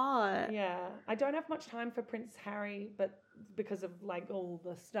my heart. Yeah. I don't have much time for Prince Harry, but because of, like, all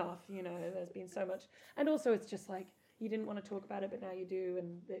the stuff, you know, there's been so much. And also it's just, like, you didn't want to talk about it, but now you do.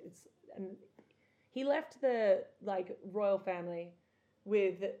 And he left the, like, royal family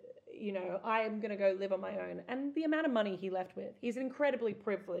with, you know, I am going to go live on my own. And the amount of money he left with, he's an incredibly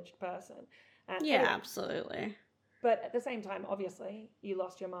privileged person. Yeah, absolutely. But at the same time, obviously, you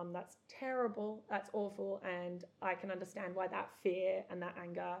lost your mum. That's terrible. That's awful. And I can understand why that fear and that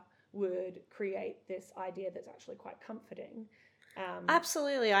anger would create this idea that's actually quite comforting.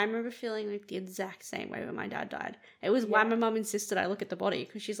 Absolutely. I remember feeling like the exact same way when my dad died. It was why my mum insisted I look at the body,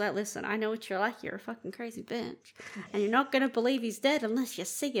 because she's like, listen, I know what you're like. You're a fucking crazy bitch. And you're not going to believe he's dead unless you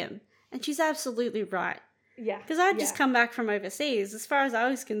see him. And she's absolutely right. Yeah. Because I'd just come back from overseas. As far as I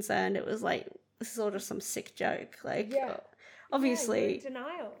was concerned, it was like, this is all just some sick joke. Like, obviously. Yeah,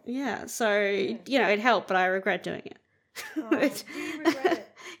 denial. Yeah, so, you know, it helped, but I regret doing it. Oh, do you regret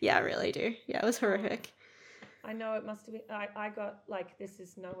it? Yeah, I really do. Yeah, it was horrific. I know it must have been. I got, like, this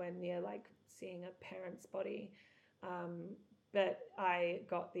is nowhere near, like, seeing a parent's body. But I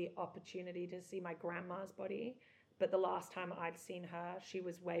got the opportunity to see my grandma's body. But the last time I'd seen her, she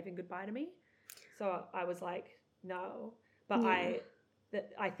was waving goodbye to me. So I was like, no. But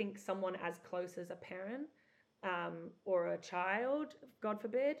I think someone as close as a parent or a child, God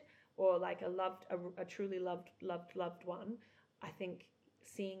forbid, or like a truly loved one, I think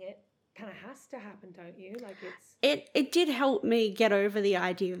seeing it kind of has to happen, don't you? Like it did help me get over the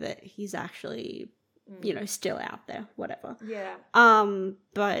idea that he's actually, you know, still out there, whatever. Yeah.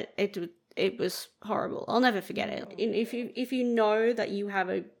 But it was horrible. I'll never forget it. And if you know that you have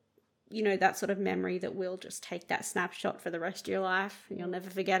a, you know, that sort of memory that will just take that snapshot for the rest of your life and you'll never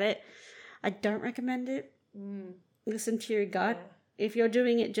forget it, I don't recommend it. Listen to your gut. Yeah. If you're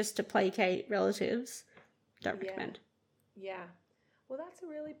doing it just to placate relatives, don't recommend. Yeah. Well, that's a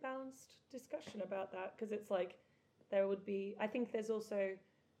really balanced discussion about that, because it's like there would be, I think there's also,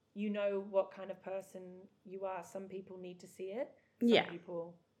 you know, what kind of person you are. Some people need to see it. Some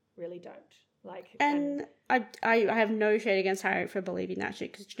people really don't. Like, and I have no shade against Harry for believing that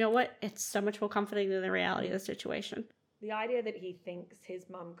shit, because you know what? It's so much more comforting than the reality of the situation. The idea that he thinks his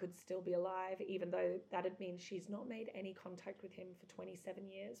mum could still be alive, even though that'd mean she's not made any contact with him for 27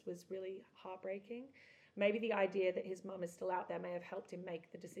 years, was really heartbreaking. Maybe the idea that his mum is still out there may have helped him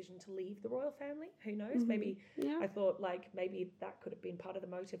make the decision to leave the royal family. Who knows? Mm-hmm. Maybe I thought, like, maybe that could have been part of the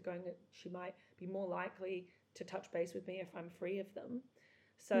motive, going that she might be more likely to touch base with me if I'm free of them.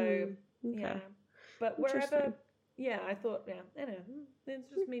 So, but wherever, I thought, I know, it's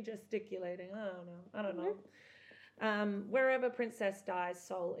just me gesticulating. I don't know. Wherever Princess Di's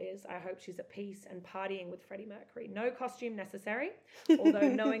soul is, I hope she's at peace and partying with Freddie Mercury. No costume necessary, although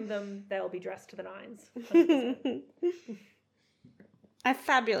knowing them, they'll be dressed to the nines. 100%. A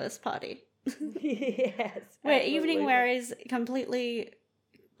fabulous party. Yes. Where evening wear is completely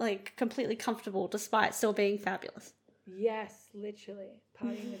comfortable despite still being fabulous. Yes, literally.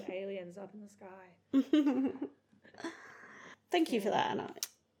 Partying with aliens up in the sky. Thank you for that, Anna.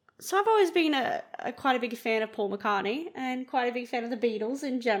 So I've always been quite a big fan of Paul McCartney and quite a big fan of the Beatles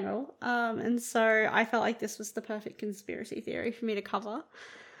in general. And so I felt like this was the perfect conspiracy theory for me to cover.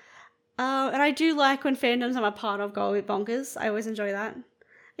 And I do like when fandoms I'm a part of go a bit bonkers. I always enjoy that.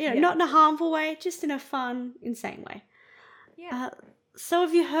 You know, not in a harmful way, just in a fun, insane way. Yeah. So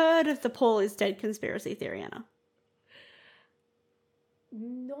have you heard of the Paul is dead conspiracy theory, Anna?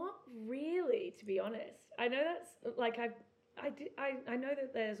 Not really, to be honest. I know that's like I know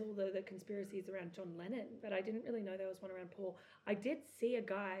that there's all the conspiracies around John Lennon, but I didn't really know there was one around Paul. I did see a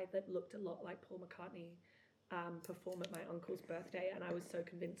guy that looked a lot like Paul McCartney perform at my uncle's birthday, and I was so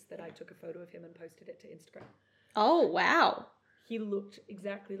convinced that I took a photo of him and posted it to Instagram. Oh, wow. He looked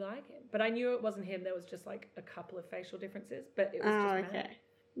exactly like him, but I knew it wasn't him. There was just like a couple of facial differences, but it was just mad.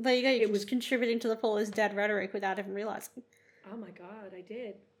 There you go. It was contributing to the Paul is dead rhetoric without even realizing. Oh my God, I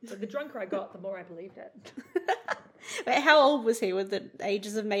did. But the drunker I got, the more I believed it. Wait, how old was he? Would the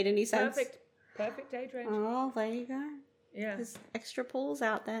ages have made any sense? Perfect age range. Oh, there you go. Yeah. There's extra pools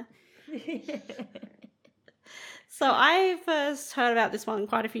out there. So I first heard about this one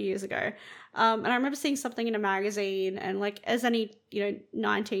quite a few years ago. And I remember seeing something in a magazine, and like as any,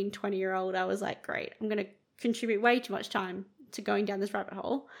 19, 20-year-old, I was like, great, I'm going to contribute way too much time to going down this rabbit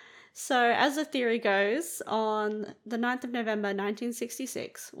hole. So as the theory goes, on the 9th of November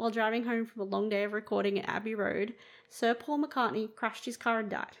 1966, while driving home from a long day of recording at Abbey Road, Sir Paul McCartney crashed his car and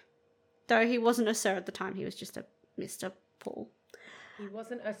died. Though he wasn't a Sir at the time, he was just a Mr. Paul. He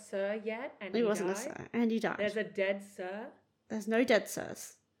wasn't a Sir yet, and he wasn't a Sir, and he died. There's a dead Sir? There's no dead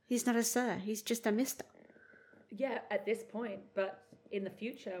Sirs. He's not a Sir, he's just a Mr. Yeah, at this point, but in the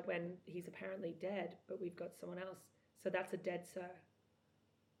future when he's apparently dead, but we've got someone else. So that's a dead Sir.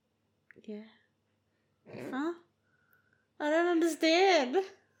 Yeah. Huh? I don't understand.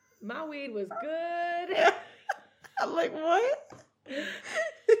 My weed was good. I'm like, what?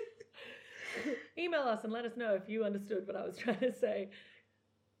 Email us and let us know if you understood what I was trying to say.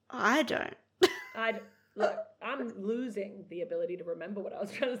 I don't. Look, I'm losing the ability to remember what I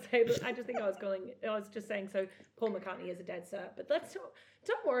was trying to say, but I just think I was just saying, so Paul McCartney is a dead Sir. But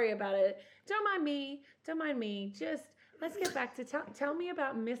don't worry about it. Don't mind me. Just let's get back to tell me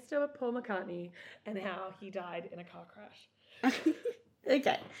about Mr. Paul McCartney and how he died in a car crash.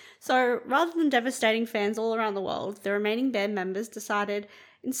 Okay, so rather than devastating fans all around the world, the remaining band members decided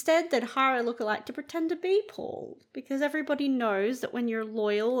instead they'd hire a lookalike to pretend to be Paul, because everybody knows that when you're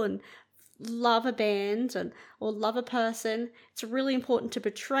loyal and love a band or love a person, it's really important to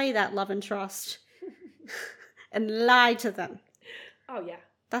betray that love and trust and lie to them. Oh, yeah.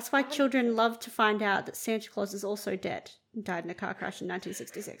 That's why children love to find out that Santa Claus is also dead and died in a car crash in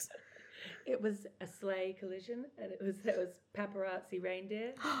 1966. It was a sleigh collision, and it was paparazzi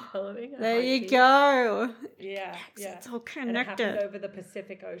reindeer following. There you go. Yeah, yeah. It's all connected. And it happened over the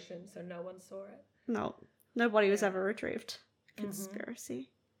Pacific Ocean, so no one saw it. No, nobody was ever retrieved. Conspiracy.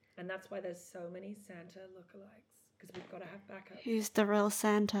 And that's why there's so many Santa lookalikes, because we've got to have backup. Who's the real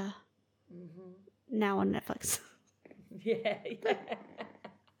Santa? Now on Netflix. Yeah.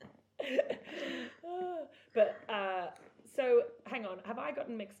 But so hang on, have I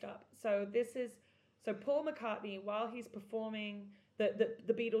gotten mixed up? So Paul McCartney, while he's performing, the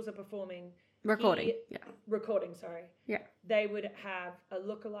Beatles are performing. Recording. Sorry. Yeah. They would have a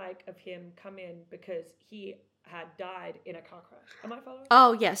lookalike of him come in because he had died in a car crash. Am I following?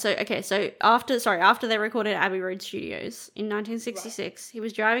 Oh yeah. So after they recorded at Abbey Road Studios in 1966, he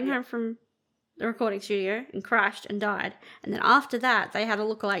was driving home from the recording studio and crashed and died. And then after that, they had a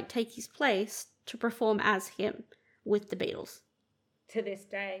lookalike take his place to perform as him with the Beatles. To this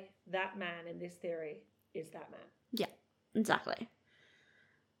day, that man in this theory is that man. Yeah, exactly.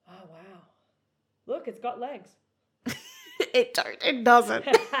 Oh wow! Look, it's got legs. It doesn't.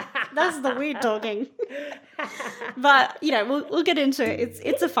 That's the weird talking. But, we'll get into it.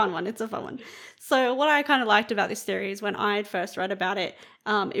 It's a fun one. So what I kind of liked about this theory is when I had first read about it,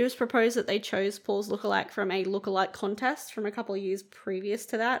 it was proposed that they chose Paul's lookalike from a lookalike contest from a couple of years previous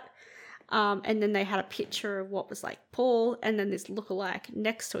to that. And then they had a picture of what was like Paul and then this lookalike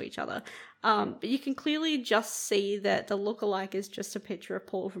next to each other. But you can clearly just see that the lookalike is just a picture of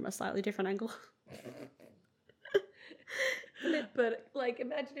Paul from a slightly different angle. But like,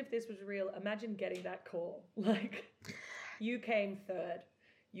 imagine if this was real. Imagine getting that call. Like, you came third,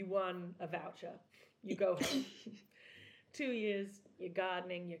 you won a voucher, you go home. 2 years, you're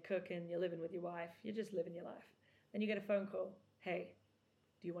gardening, you're cooking, you're living with your wife, you're just living your life. Then you get a phone call. Hey,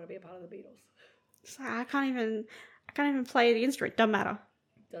 do you want to be a part of the Beatles? So I can't even play the instrument. Doesn't matter.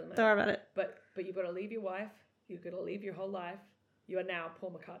 Doesn't matter. Don't worry about it. But you've got to leave your wife. You've got to leave your whole life. You are now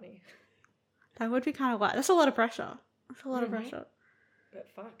Paul McCartney. That would be kind of wild. That's a lot of pressure. But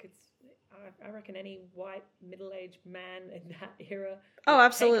fuck, I reckon any white middle-aged man in that era. Oh,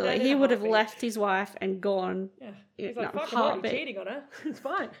 absolutely. He would have left his wife and gone. Yeah. He's like, fuck, I'm already cheating on her. It's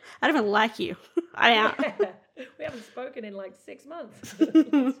fine. I don't even like you. I am. Yeah. We haven't spoken in like 6 months.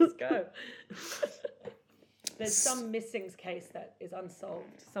 Let's just go. There's some missings case that is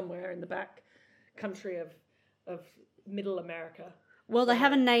unsolved somewhere in the back country of middle America. Well, they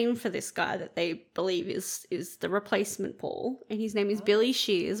have a name for this guy that they believe is the replacement Paul, and his name is Billy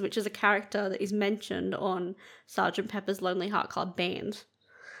Shears, which is a character that is mentioned on Sgt. Pepper's Lonely Heart Club Band.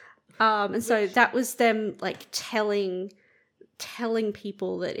 And so that was them like telling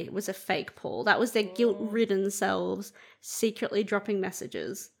people that it was a fake Paul. That was their guilt-ridden selves secretly dropping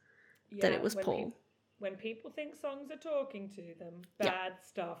messages that it was Paul. when people think songs are talking to them, bad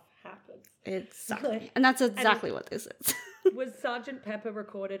stuff happens. Exactly. And that's exactly what this is. Was Sgt. Pepper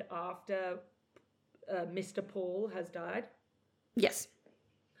recorded after Mr. Paul has died? Yes.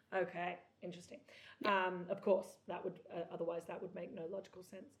 Okay, interesting. Of course, that would otherwise that would make no logical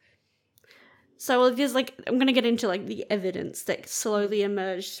sense. So there's like, I'm going to get into like the evidence that slowly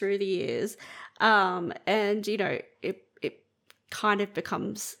emerged through the years. And, you know, it kind of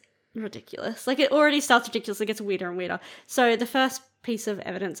becomes ridiculous. Like it already starts ridiculous. It gets weirder and weirder. So the first piece of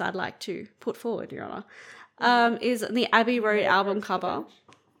evidence I'd like to put forward, Your Honour, is the Abbey Road album cover.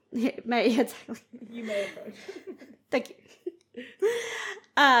 Exactly. You may approach. Thank you.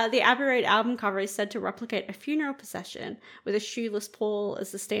 The Abbey Road album cover is said to replicate a funeral procession with a shoeless Paul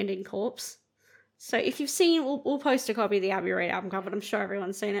as the standing corpse. So if you've seen, we'll post a copy of the Abbey Road album cover, but I'm sure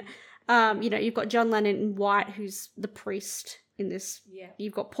everyone's seen it. You know, you've got John Lennon in white, who's the priest in this. Yeah.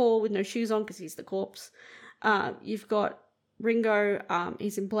 You've got Paul with no shoes on because he's the corpse. You've got Ringo,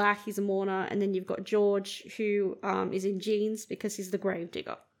 he's in black, he's a mourner. And then you've got George, who is in jeans because he's the grave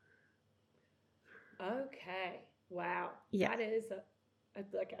digger. Okay. Wow. Yeah. That is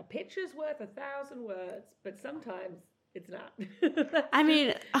like a picture's worth 1,000 words, but sometimes it's not. I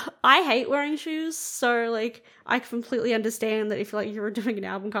mean, I hate wearing shoes, so like I completely understand that if like you were doing an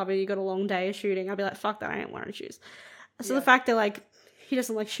album cover, you got a long day of shooting, I'd be like, fuck that, I ain't wearing shoes. So the fact that like he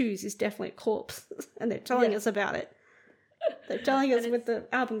doesn't like shoes is definitely a corpse, and they're telling us about it. They're telling us with the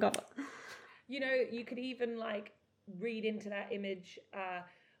album cover. You know, you could even like read into that image,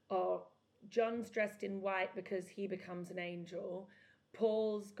 or John's dressed in white because he becomes an angel.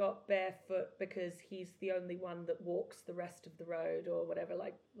 Paul's got barefoot because he's the only one that walks the rest of the road, or whatever,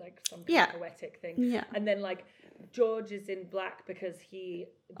 like some kind of poetic thing. Yeah. And then like George is in black because he.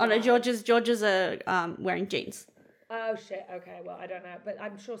 Oh no, George is wearing jeans. Oh shit. Okay. Well, I don't know, but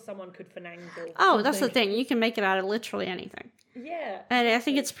I'm sure someone could finagle. Oh, that's the thing. You can make it out of literally anything. Yeah. And I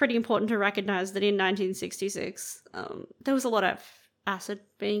think it's pretty important to recognize that in 1966, there was a lot of acid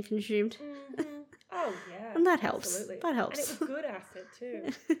being consumed. Mm-hmm. Oh yeah, and that helps. Absolutely. That helps. And it was good acid too.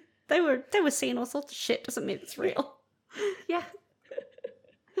 They were seeing all sorts of shit. Doesn't mean it's real. Yeah.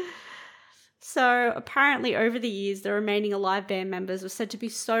 So apparently, over the years, the remaining alive band members were said to be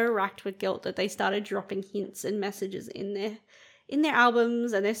so racked with guilt that they started dropping hints and messages in their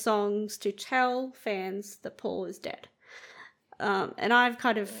albums and their songs to tell fans that Paul is dead. And I've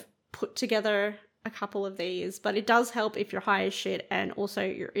kind of put together a couple of these, but it does help if you're high as shit and also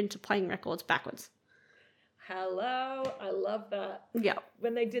you're into playing records backwards. Hello, I love that. Yeah.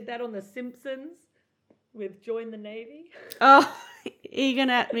 When they did that on The Simpsons with Join the Navy. Oh, EYAN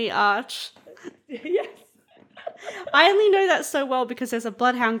EHT NIOJ. Yes. I only know that so well because there's a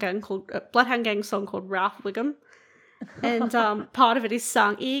Bloodhound Gang song called Ralph Wiggum, and part of it is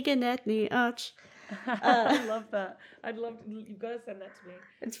sung EYAN EHT NIOJ. I love that. You've got to send that to me.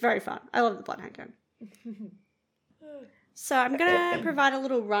 It's very fun. I love the Bloodhound Gang. So I'm going to provide a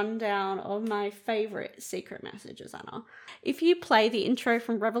little rundown of my favourite secret messages, Anna. If you play the intro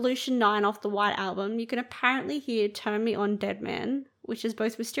from Revolution 9 off the White Album, you can apparently hear Turn Me On Dead Man, which is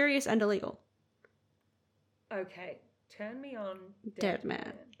both mysterious and illegal. Okay, Turn Me On Dead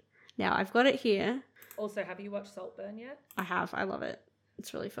Man. Now, I've got it here. Also, have you watched Saltburn yet? I have. I love it.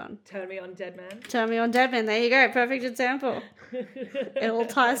 It's really fun. Turn Me On Dead Man. Turn Me On Dead Man. There you go. Perfect example. It all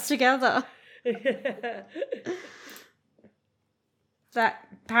ties together. That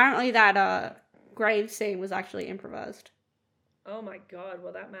grave scene was actually improvised. Oh my god!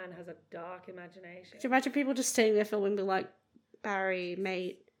 Well, that man has a dark imagination. Could you imagine people just sitting there filming, be like, Barry,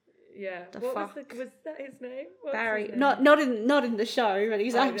 mate? Yeah. What was that his name? What's Barry. His name? Not in the show, but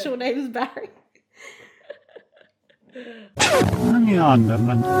his actual name is Barry. Yeah. I'm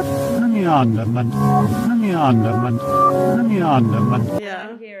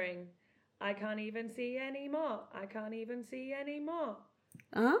hearing, I can't even see anymore. I can't even see anymore.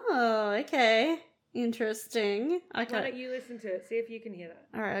 Oh, okay. Interesting. Why don't you listen to it? See if you can hear that.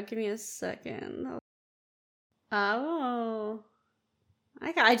 All right, give me a second. Oh.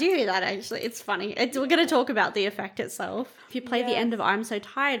 Okay, I do hear that, actually. It's funny. We're going to talk about the effect itself. If you play the end of I'm So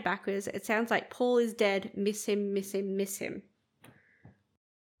Tired backwards, it sounds like Paul is dead, miss him, miss him, miss him.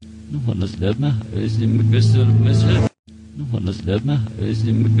 Oh, that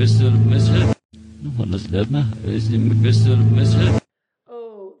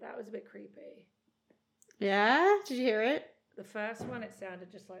was a bit creepy. Yeah? Did you hear it? The first one, it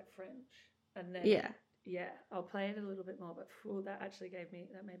sounded just like French. And then... Yeah, I'll play it a little bit more, but that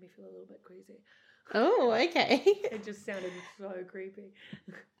made me feel a little bit queasy. Oh, okay. It just sounded so creepy.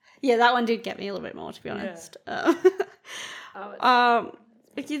 Yeah, that one did get me a little bit more, to be honest. Yeah.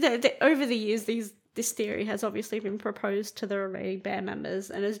 Over the years, these this theory has obviously been proposed to the remaining band members,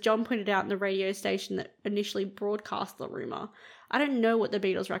 and as John pointed out in the radio station that initially broadcast the rumour, I don't know what the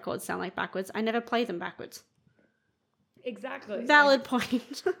Beatles records sound like backwards. I never play them backwards. Exactly. Valid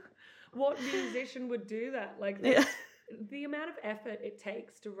point. What musician would do that? Like, Yeah. the amount of effort it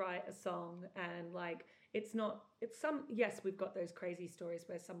takes to write a song, and like, yes, we've got those crazy stories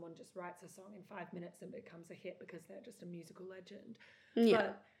where someone just writes a song in 5 minutes and becomes a hit because they're just a musical legend. Yeah.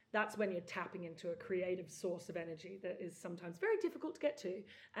 But that's when you're tapping into a creative source of energy that is sometimes very difficult to get to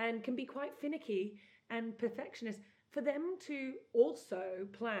and can be quite finicky and perfectionist. For them to also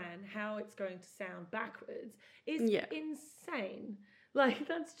plan how it's going to sound backwards is insane. Like,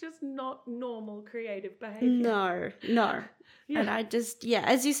 that's just not normal creative behavior. No. Yeah. And I just,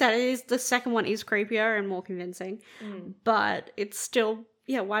 as you said, the second one is creepier and more convincing, but it's still,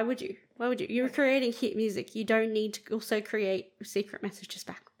 why would you? You're creating hit music. You don't need to also create secret messages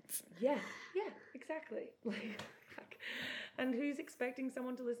backwards. Yeah, exactly. And who's expecting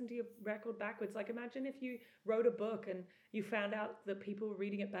someone to listen to your record backwards? Like, imagine if you wrote a book and you found out that people were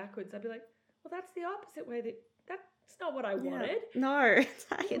reading it backwards. I'd be like, well, that's the opposite way. That's not what I wanted. No, it's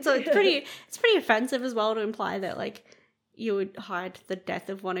pretty offensive as well to imply that, like, you would hide the death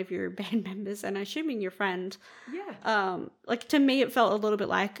of one of your band members, and assuming your friend. Yeah. Like, to me, it felt a little bit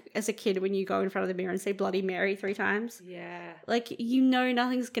like as a kid when you go in front of the mirror and say Bloody Mary 3 times. Yeah. Like, you know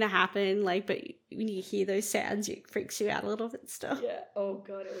nothing's gonna happen, like, but when you hear those sounds, it freaks you out a little bit still. Yeah. Oh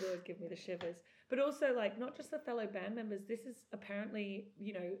God, it would always give me the shivers. But also, like, not just the fellow band members. This is apparently,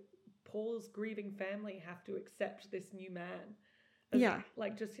 Paul's grieving family have to accept this new man.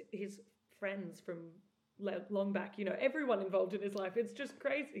 Like, just his friends from long back, everyone involved in his life. It's just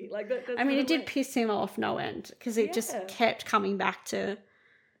crazy. Like, that. I mean, it did piss him off no end, because it just kept coming back to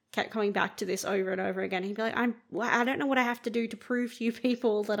this over and over again. He'd be like, I don't know what I have to do to prove to you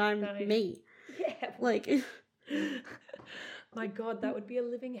people that I'm me. Yeah. Like, my God, that would be a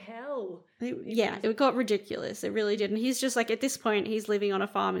living hell. It got ridiculous. It really did. And he's just like, at this point, he's living on a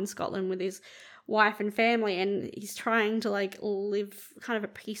farm in Scotland with his wife and family, and he's trying to, like, live kind of a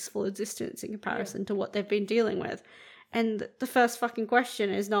peaceful existence in comparison to what they've been dealing with. And the first fucking question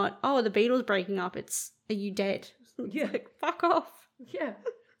is not, oh, the Beatles breaking up, it's, are you dead? Yeah. Like, fuck off. Yeah.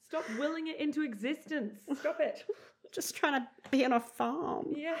 Stop willing it into existence. Stop it. Just trying to be on a farm.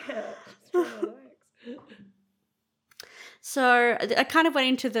 Yeah. Just trying to relax. So I kind of went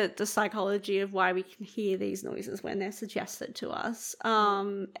into the psychology of why we can hear these noises when they're suggested to us.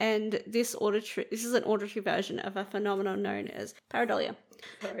 And this is an auditory version of a phenomenon known as pareidolia.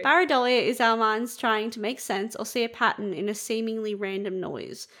 Sorry. Pareidolia is our minds trying to make sense or see a pattern in a seemingly random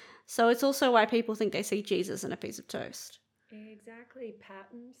noise. So it's also why people think they see Jesus in a piece of toast. Exactly.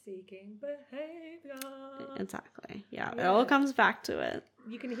 Pattern-seeking behavior. Exactly. Yeah, it all comes back to it.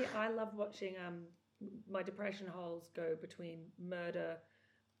 You can hear, I love watching my depression holes go between murder,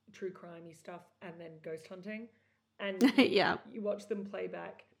 true crimey stuff, and then ghost hunting. And you watch them play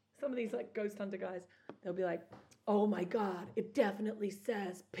back. Some of these, like, ghost hunter guys, they'll be like, oh my God, it definitely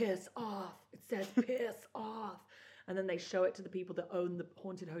says piss off. It says piss off. And then they show it to the people that own the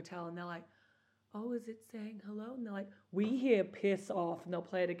haunted hotel, and they're like, oh, is it saying hello? And they're like, we hear piss off. And they'll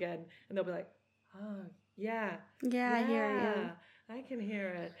play it again, and they'll be like, oh, yeah. Yeah, I hear it. I can hear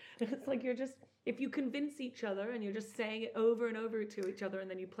it. It's like, you're just, if you convince each other and you're just saying it over and over to each other,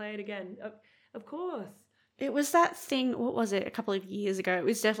 and then you play it again, of course. It was that thing, what was it, a couple of years ago? It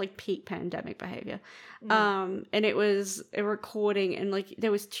was definitely peak pandemic behavior. And it was a recording, and, like,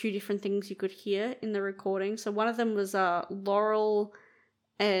 there was 2 different things you could hear in the recording. So one of them was Laurel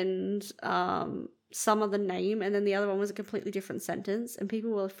and some of the name, and then the other one was a completely different sentence, and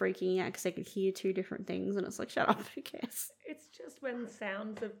people were freaking out because they could hear 2 different things, and it's like, shut up, who cares? It's just when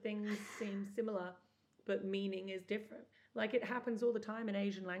sounds of things seem similar, but meaning is different. Like, it happens all the time in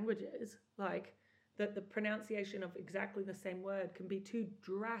Asian languages, like, that the pronunciation of exactly the same word can be 2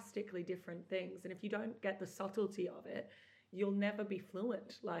 drastically different things, and if you don't get the subtlety of it, you'll never be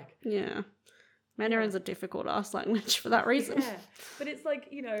fluent. Like, yeah. Mandarin's a difficult ass language for that reason. Yeah, but it's like,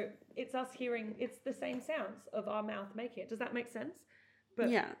 it's us hearing, it's the same sounds of our mouth making it. Does that make sense? But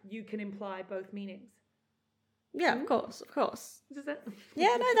you can imply both meanings. Yeah, of course. Does that?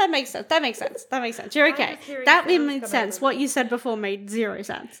 Yeah, no, that makes sense. You're okay. That made sense. What you said before made 0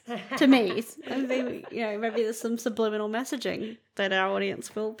 sense to me. Maybe, maybe there's some subliminal messaging that our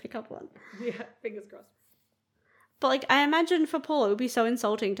audience will pick up on. Yeah, fingers crossed. But, like, I imagine for Paul, it would be so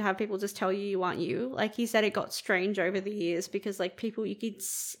insulting to have people just tell you aren't you. Like, he said it got strange over the years because, like, people, he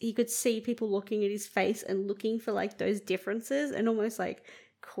could see people looking at his face and looking for, like, those differences and almost, like,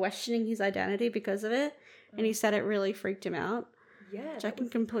 questioning his identity because of it. And he said it really freaked him out. Yeah. Which I can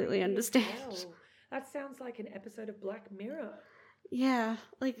completely understand. Well. That sounds like an episode of Black Mirror. Yeah,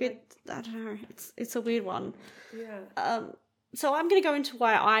 I don't know. It's a weird one. Yeah. So I'm going to go into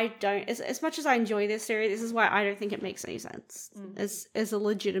why I don't, as much as I enjoy this theory, this is why I don't think it makes any sense as a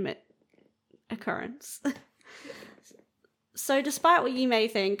legitimate occurrence. So despite what you may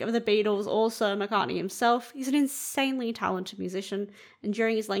think of the Beatles or Sir McCartney himself, he's an insanely talented musician, and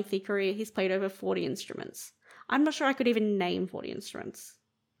during his lengthy career, he's played over 40 instruments. I'm not sure I could even name 40 instruments.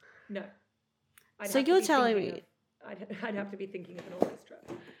 No. So you're telling me... I'd have to be thinking of an orchestra.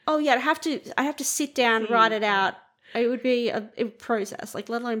 Oh yeah, I have to sit down, write it out. It would be a process, let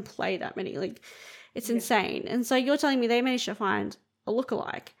alone play that many. It's insane. And so you're telling me they managed to find a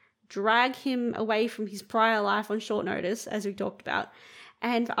lookalike, drag him away from his prior life on short notice, as we talked about,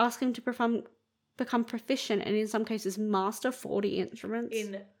 and ask him to become proficient and in some cases master 40 instruments.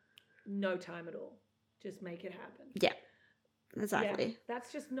 In no time at all. Just make it happen. Yeah, exactly. Yeah,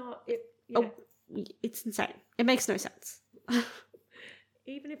 that's just not it. Oh, it's insane. It makes no sense.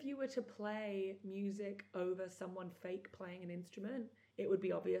 Even if you were to play music over someone fake playing an instrument, it would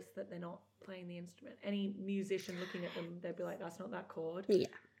be obvious that they're not playing the instrument. Any musician looking at them, they'd be like, that's not that chord. Yeah.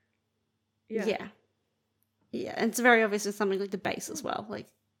 And it's very obvious with something like the bass as well.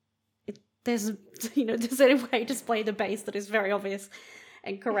 There's a way to play the bass that is very obvious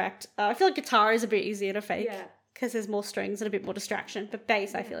and correct. I feel like guitar is a bit easier to fake. Yeah. Because there's more strings and a bit more distraction. But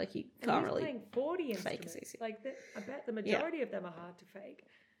bass, I feel like you can't really playing 40 fake as easy. I bet the majority of them are hard to fake.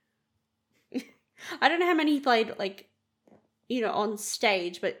 I don't know how many he played, on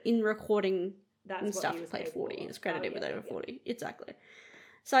stage, but in recording and stuff, he played 40. He's credited with over 40. Exactly.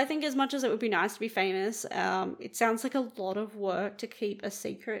 So I think as much as it would be nice to be famous, it sounds like a lot of work to keep a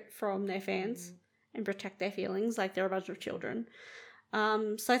secret from their fans and protect their feelings like they're a bunch of children.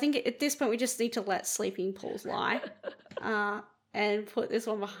 So I think at this point we just need to let sleeping pools lie and put this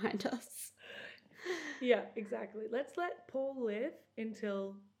one behind us. Yeah, exactly. Let's let Paul live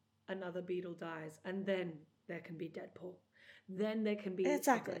until another Beatle dies, and then there can be dead Paul. Then there can be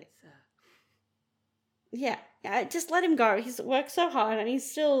exactly. Yeah, just let him go. He's worked so hard, and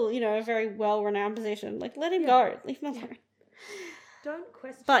he's still, a very well-renowned position. Let him go. Leave him alone. Don't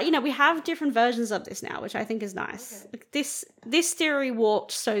question. But, we have different versions of this now, which I think is nice. Okay. This theory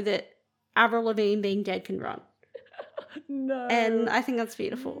warped so that Avril Lavigne being dead can run. No. And I think that's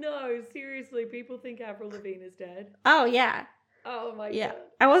beautiful. No, seriously, people think Avril Lavigne is dead. Oh, yeah. Oh, my God.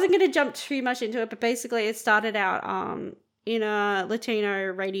 I wasn't going to jump too much into it, but basically it started out in a Latino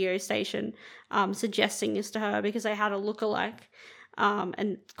radio station suggesting this to her because they had a lookalike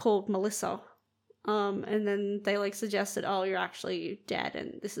and called Melissa. And then they suggested, oh, you're actually dead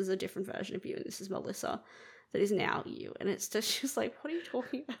and this is a different version of you and this is Melissa that is now you. And it's just, she's like, what are you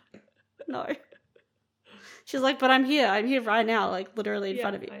talking about? No. She's like, but I'm here right now, literally in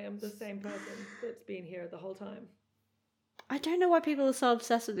front of you. I am the same person that's been here the whole time. I don't know why people are so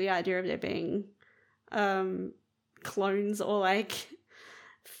obsessed with the idea of there being clones or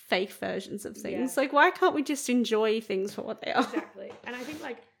fake versions of things. Why can't we just enjoy things for what they are? Exactly. And I think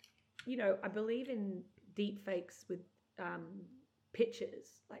I believe in deep fakes with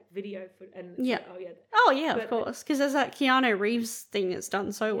pictures, video and of course, because there's that Keanu Reeves thing that's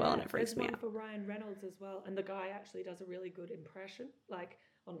done so well and it freaks me out. For Ryan Reynolds as well, and the guy actually does a really good impression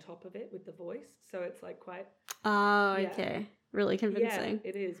on top of it with the voice, so it's quite okay, really convincing.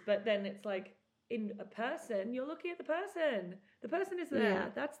 It is, but then it's in a person, you're looking at the person is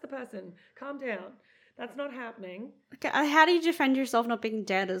there, that's the person, calm down. That's not happening. Okay, how do you defend yourself not being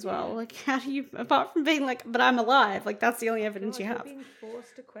dead as well? How do you, apart from being but I'm alive, that's the only evidence you have. You're being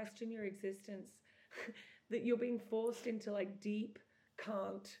forced to question your existence. That you're being forced into deep,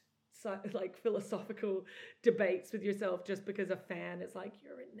 philosophical debates with yourself just because a fan is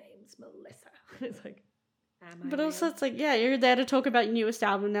your name's Melissa. It's am I But real? also it's you're there to talk about your newest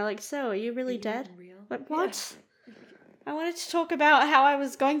album. They're so are you really dead? Real? What? Yeah. I wanted to talk about how I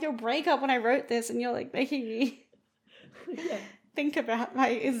was going through a breakup when I wrote this, and you're making me think about my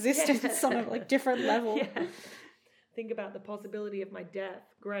existence on a different level. Yeah. Think about the possibility of my death.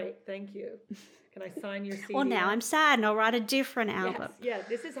 Great, thank you. Can I sign your CD? Well, now I'm sad and I'll write a different album. Yes,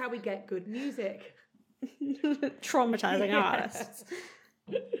 this is how we get good music. Traumatizing artists.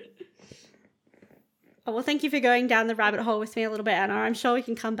 Oh, well, thank you for going down the rabbit hole with me a little bit, Anna. I'm sure we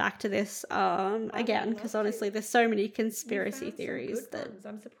can come back to this again, because honestly, there's so many conspiracy theories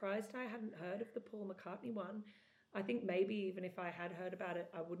I'm surprised I hadn't heard of the Paul McCartney one. I think maybe even if I had heard about it,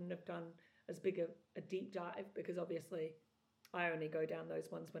 I wouldn't have done as big a deep dive, because obviously I only go down those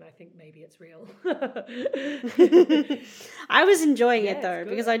ones when I think maybe it's real. I was enjoying it Yeah, though, it's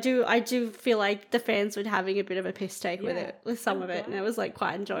because good. I do feel like the fans were having a bit of a piss take with Yeah, it, with some I'm of it, and it glad. was like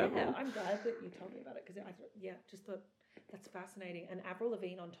quite enjoyable. Yeah, I'm glad that you told me about it because just thought that's fascinating. And Avril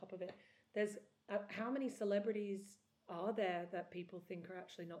Lavigne on top of it. There's how many celebrities are there that people think are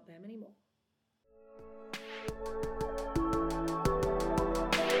actually not them anymore?